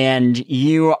 and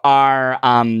you are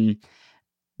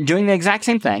doing the exact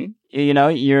same thing. You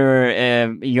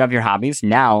have your hobbies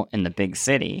now in the big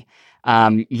city.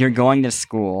 You're going to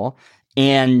school,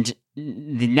 and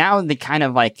now the kind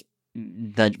of like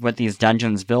what these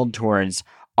dungeons build towards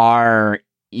are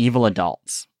evil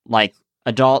adults, like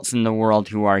adults in the world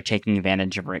who are taking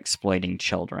advantage of or exploiting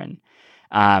children,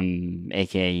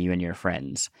 aka you and your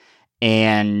friends.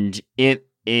 And it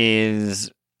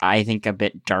is, I think, a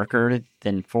bit darker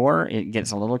than 4. It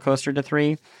gets a little closer to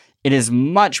 3. It is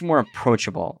much more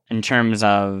approachable in terms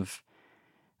of,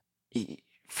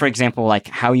 for example, like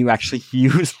how you actually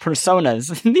use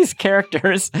personas. These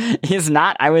characters is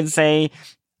not, I would say,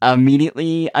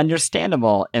 immediately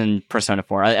understandable in Persona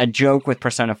 4. A joke with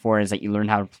Persona 4 is that you learn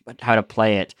how to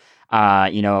play it,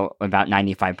 about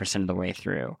 95% of the way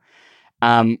through.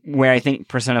 Where I think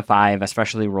Persona 5,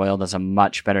 especially Royal, does a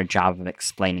much better job of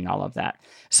explaining all of that.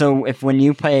 So if when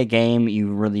you play a game,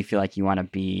 you really feel like you want to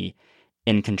be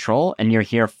in control and you're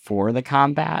here for the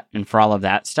combat and for all of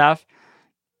that stuff,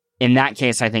 in that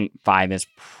case, I think 5 is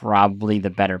probably the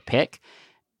better pick.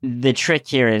 The trick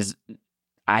here is,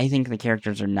 I think the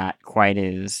characters are not quite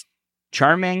as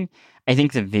charming. I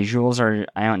think the visuals are,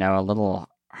 a little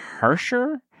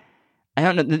harsher. I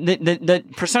don't know. The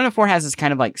Persona 4 has this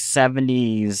kind of like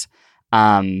 70s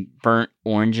burnt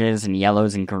oranges and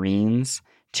yellows and greens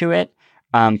to it.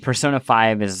 Persona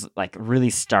 5 is like really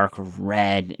stark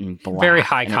red and black. Very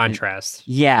high contrast.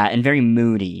 And very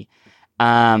moody.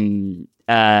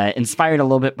 Inspired a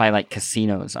little bit by like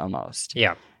casinos almost.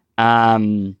 Yeah.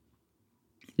 They're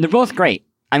both great.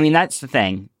 I mean, that's the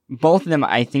thing. Both of them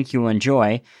I think you'll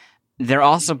enjoy. They're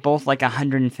also both like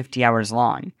 150 hours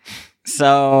long.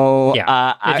 So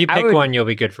if you pick one, you'll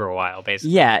be good for a while,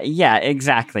 basically. Yeah,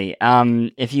 exactly.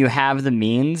 If you have the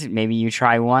means, maybe you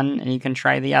try one and you can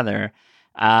try the other.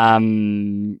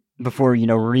 Before,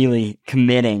 really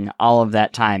committing all of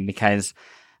that time, because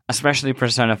especially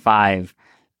Persona 5,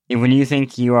 when you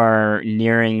think you are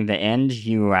nearing the end,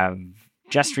 you have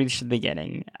just reached the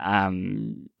beginning.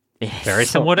 Very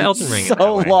similar to Elden Ring.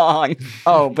 So long.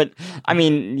 Oh, but I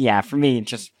mean, yeah, for me,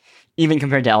 just even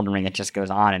compared to Elden Ring, it just goes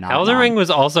on and on. Elden Ring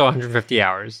was also 150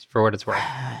 hours, for what it's worth.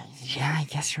 Yeah, I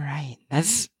guess you're right.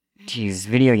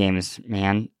 Video games,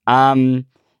 man. I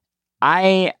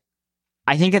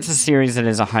think it's a series that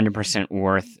is 100%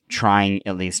 worth trying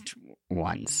at least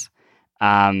once.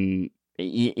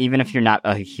 Even if you're not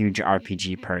a huge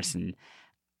RPG person,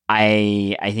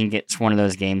 I think it's one of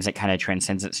those games that kind of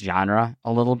transcends its genre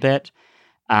a little bit.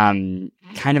 Kind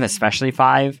of especially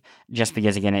 5, just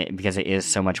because because it is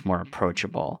so much more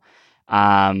approachable.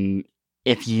 There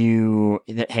is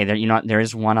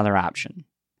one other option.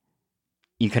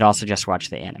 you could also just watch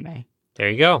the anime. There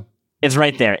you go. It's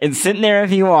right there. It's sitting there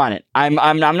if you want it.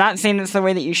 I'm not saying it's the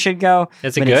way that you should go,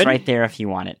 Is it but good? it's right there if you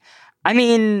want it. I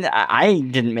mean, I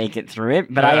didn't make it through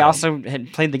it, but I also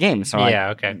had played the game, so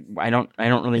okay. I don't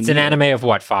really. It's an anime of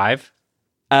what, 5?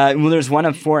 Well, there's one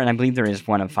of 4, and I believe there is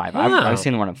one of 5. I've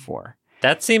seen one of 4.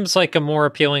 That seems like a more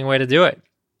appealing way to do it,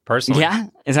 personally. Yeah,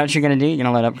 is that what you're gonna do? You're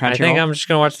gonna let up Crunchyroll? I think I'm just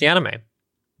gonna watch the anime.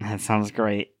 That sounds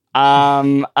great. So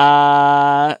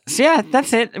yeah,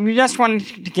 that's it. We just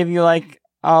wanted to give you like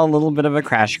a little bit of a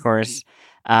crash course,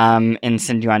 and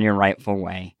send you on your rightful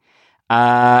way.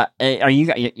 Are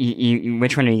you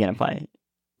which one are you gonna play?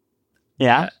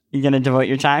 Yeah, you gonna devote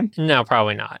your time? No,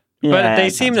 probably not. Yeah, but they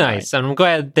seem nice, and I'm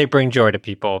glad they bring joy to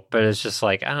people. But it's just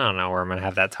like I don't know where I'm gonna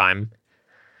have that time.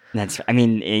 If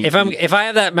I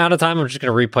have that amount of time, I'm just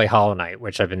gonna replay Hollow Knight,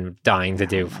 which I've been dying to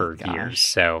do for years.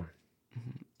 So,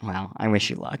 well, I wish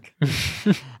you luck.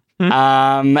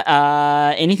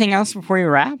 Anything else before you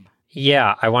wrap?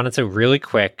 Yeah, I wanted to really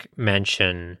quick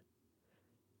mention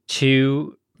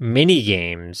 2 mini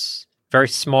games, very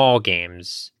small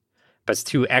games, but it's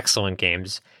 2 excellent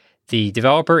games. The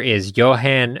developer is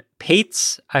Johan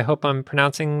Pates. I hope I'm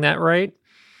pronouncing that right.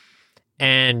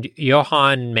 And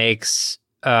Johan makes,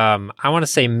 I want to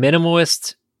say,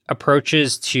 minimalist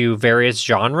approaches to various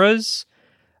genres.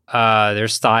 Their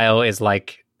style is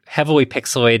like heavily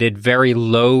pixelated, very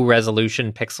low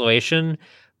resolution pixelation,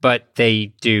 but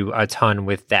they do a ton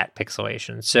with that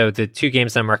pixelation. So the 2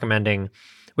 games that I'm recommending,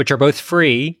 which are both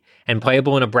free and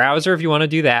playable in a browser if you want to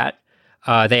do that,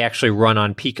 they actually run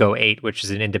on Pico 8, which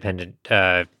is an independent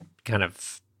kind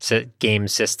of game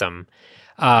system.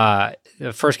 The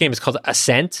first game is called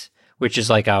Ascent, which is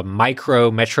like a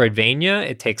micro Metroidvania.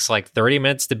 It takes like 30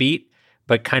 minutes to beat,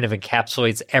 but kind of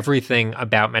encapsulates everything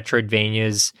about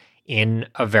Metroidvanias in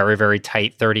a very, very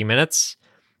tight 30 minutes.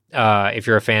 If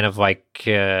you're a fan of like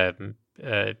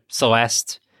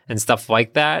Celeste and stuff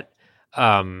like that,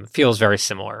 feels very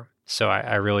similar. So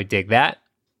I really dig that.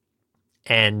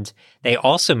 And they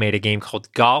also made a game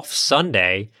called Golf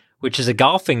Sunday, which is a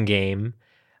golfing game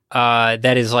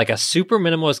that is like a super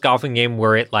minimalist golfing game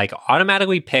where it like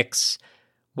automatically picks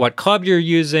what club you're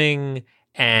using,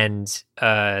 and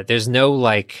there's no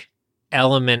like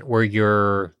element where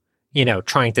you're,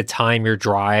 trying to time your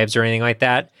drives or anything like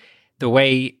that. The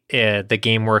way the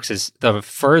game works is the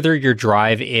further your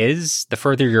drive is, the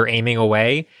further you're aiming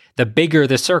away, the bigger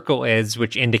the circle is,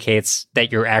 which indicates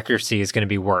that your accuracy is going to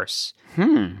be worse.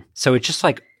 So it just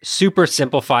like super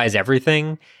simplifies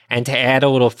everything. And to add a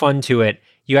little fun to it,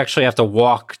 you actually have to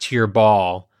walk to your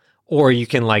ball, or you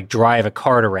can like drive a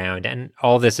cart around. And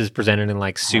all this is presented in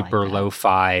like super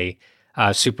lo-fi,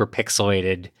 super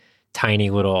pixelated, tiny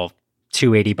little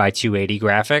 280 by 280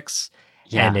 graphics.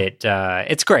 Yeah. And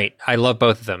it's great. I love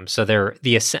both of them. So they're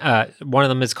one of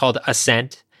them is called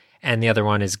Ascent, and the other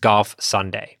one is Golf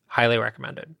Sunday. Highly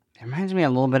recommended. It reminds me a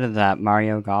little bit of that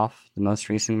Mario Golf, the most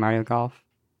recent Mario Golf.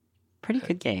 Pretty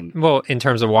good game. Well, in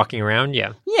terms of walking around,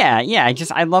 yeah. Yeah.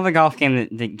 I love a golf game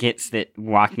that gets that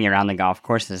walking around the golf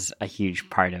course is a huge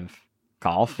part of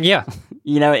golf. Yeah.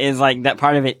 Is like that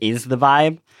part of it is the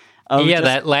vibe.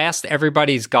 That last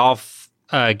Everybody's Golf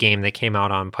game that came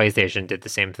out on PlayStation did the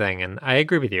same thing, and I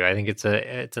agree with you. I think it's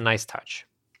a nice touch.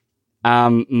 I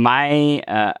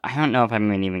don't know if I'm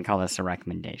going to even call this a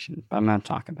recommendation, but I'm going to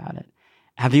talk about it.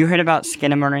 Have you heard about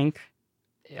Skinamarink?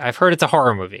 I've heard it's a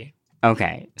horror movie.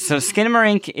 Okay, so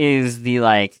Skinamarink is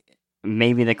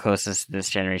maybe the closest this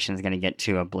generation is going to get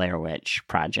to a Blair Witch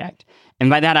project. And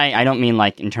by that, I don't mean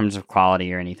like in terms of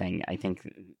quality or anything. I think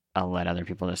I'll let other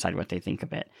people decide what they think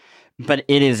of it. But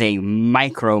it is a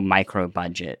micro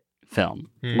budget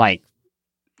film, like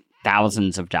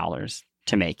thousands of dollars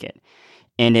to make it.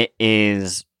 And it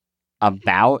is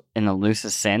about, in the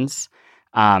loosest sense,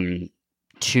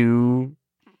 2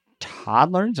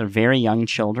 toddlers or very young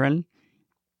children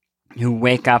who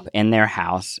wake up in their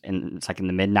house, and it's like in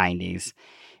the mid-90s,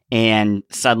 and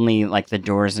suddenly like the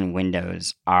doors and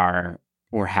windows are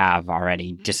or have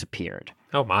already disappeared.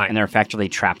 Oh my. And they're effectively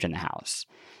trapped in the house.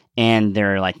 And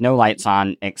there are like no lights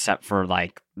on except for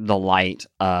like the light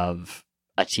of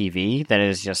a TV that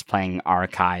is just playing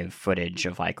archive footage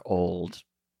of like old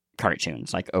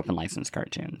cartoons, like open license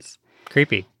cartoons.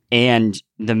 Creepy. And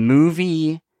the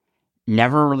movie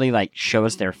never really like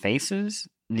shows their faces.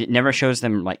 It never shows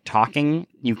them like talking.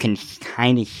 You can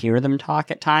kind of hear them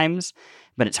talk at times,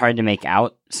 but it's hard to make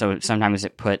out. So sometimes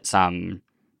it puts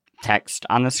text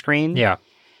on the screen. Yeah.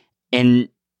 And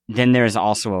then there's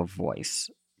also a voice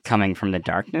coming from the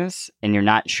darkness, and you're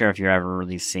not sure if you're ever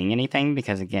really seeing anything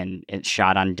because, again, it's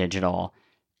shot on digital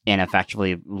in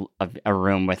effectively a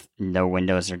room with no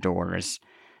windows or doors.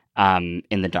 in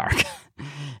the dark.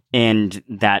 And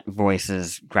that voice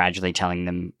is gradually telling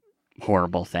them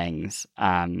horrible things.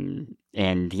 And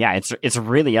yeah, it's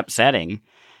really upsetting.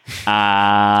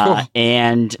 Cool.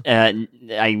 And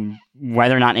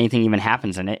whether or not anything even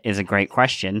happens in it is a great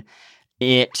question.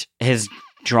 It has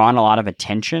drawn a lot of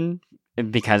attention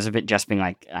because of it just being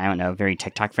like, I don't know, very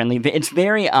TikTok friendly. It's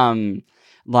very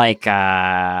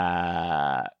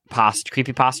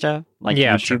creepypasta, like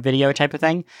Yeah, YouTube sure. video type of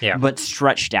thing, Yeah. but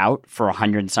stretched out for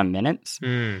 100-some minutes.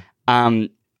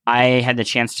 I had the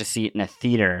chance to see it in a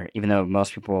theater, even though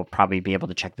most people will probably be able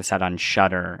to check this out on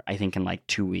Shudder, I think in like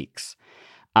 2 weeks.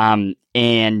 And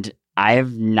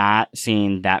I've not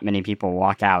seen that many people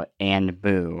walk out and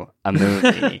boo a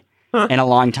movie in a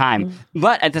long time.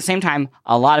 But at the same time,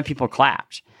 a lot of people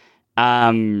clapped.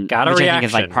 Got a which I think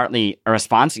is like reaction. partly a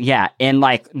response. Yeah. And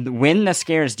like when the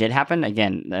scares did happen,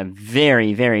 again, a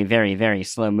very, very, very, very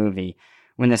slow movie.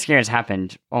 When the scares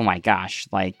happened, oh my gosh,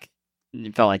 like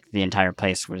it felt like the entire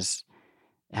place was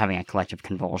having a collective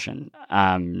convulsion.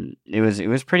 It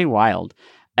was pretty wild.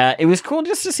 It was cool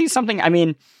just to see something. I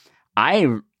mean,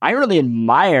 I really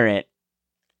admire it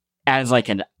as like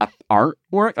an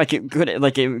artwork. Like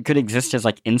it could exist as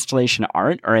like installation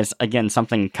art or as, again,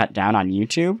 something cut down on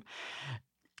YouTube.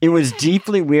 It was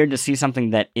deeply weird to see something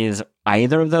that is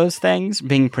either of those things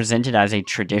being presented as a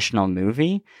traditional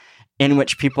movie in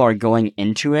which people are going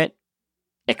into it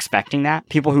expecting that.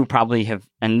 People who probably have,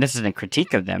 and this isn't a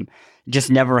critique of them,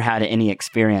 just never had any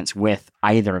experience with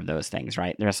either of those things,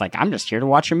 right? They're just like, I'm just here to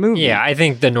watch a movie. Yeah, I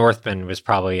think The Northman was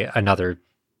probably another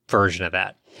version of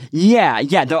that. Yeah.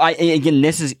 Though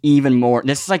this is even more.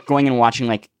 This is like going and watching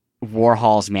like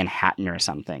Warhol's Manhattan or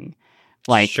something.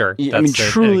 Like, Sure, I mean, that's an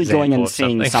truly going and example of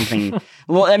seeing something. something.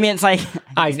 Well, I mean, it's like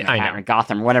I Manhattan know. or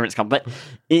Gotham or whatever it's called, but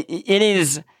it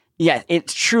is. Yeah,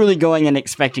 it's truly going and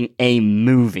expecting a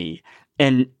movie.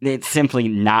 And it's simply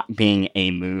not being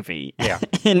a movie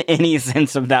in any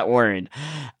sense of that word.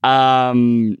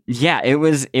 Yeah, it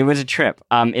was a trip.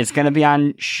 It's going to be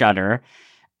on Shudder.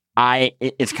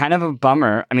 It's kind of a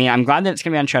bummer. I mean, I'm glad that it's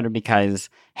going to be on Shudder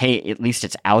because, hey, at least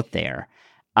it's out there.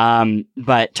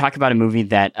 But talk about a movie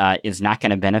that is not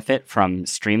going to benefit from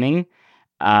streaming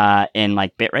and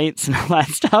like bit rates and all that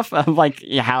stuff of like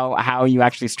how you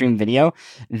actually stream video.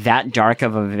 That dark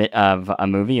of a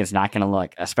movie is not going to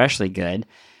look especially good.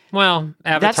 Well,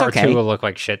 Avatar okay. 2 will look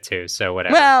like shit too, so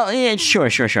whatever. Well, yeah, sure.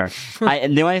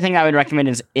 The only thing I would recommend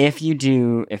is if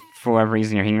for whatever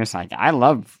reason you're hearing this, like, I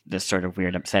love this sort of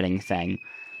weird, upsetting thing,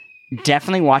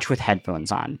 definitely watch with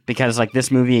headphones on because like this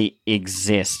movie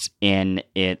exists in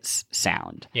its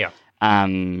sound. Yeah.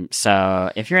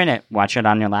 So if you're in it, watch it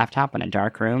on your laptop in a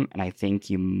dark room, and I think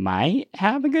you might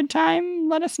have a good time.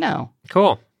 Let us know.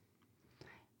 Cool.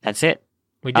 That's it.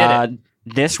 We did it.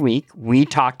 This week, we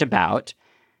talked about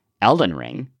Elden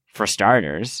Ring, for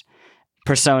starters,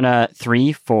 Persona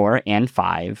 3, 4, and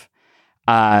 5,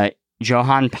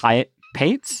 Johann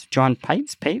Pates?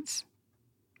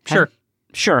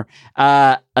 Sure.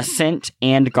 Ascent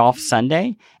and Golf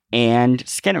Sunday, and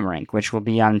Skinamarink, which will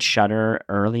be on Shudder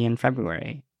early in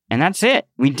February. And that's it.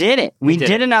 We did it. We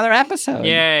did another episode.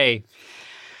 Yay.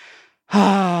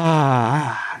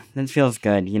 That feels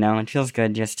good, you know? It feels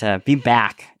good just to be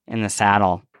back in the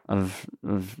saddle of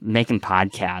making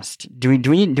podcast. Do we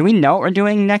know what we're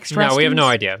doing next? No, we have Resties? no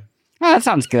idea. Oh, that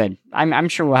sounds good. I'm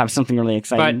sure we'll have something really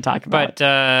exciting to talk about. But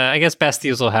I guess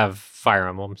Besties will have Fire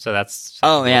Emblem, so that's...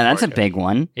 Oh, yeah, that's a big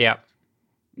one. Yeah.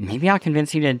 Maybe I'll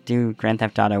convince you to do Grand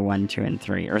Theft Auto 1, 2, and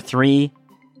 3. Or 3.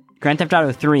 Grand Theft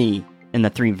Auto 3 in the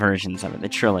 3 versions of it, the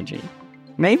trilogy.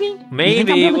 Maybe?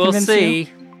 We'll see.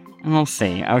 We'll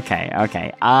see.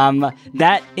 Okay.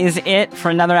 That is it for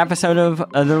another episode of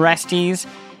The Resties.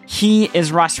 He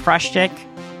is Russ Frushtick.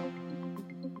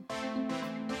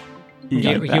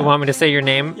 You want me to say your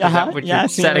name? Is that what you're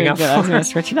setting up for? I was going to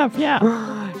switch it up,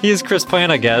 yeah. He is Chris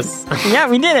Plant, I guess. Yeah,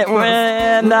 we did it.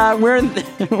 And we're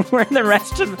the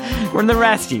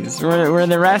Resties. We're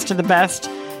the rest of the best,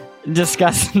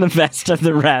 discussing the best of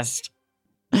the rest.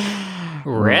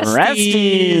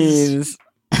 Resties.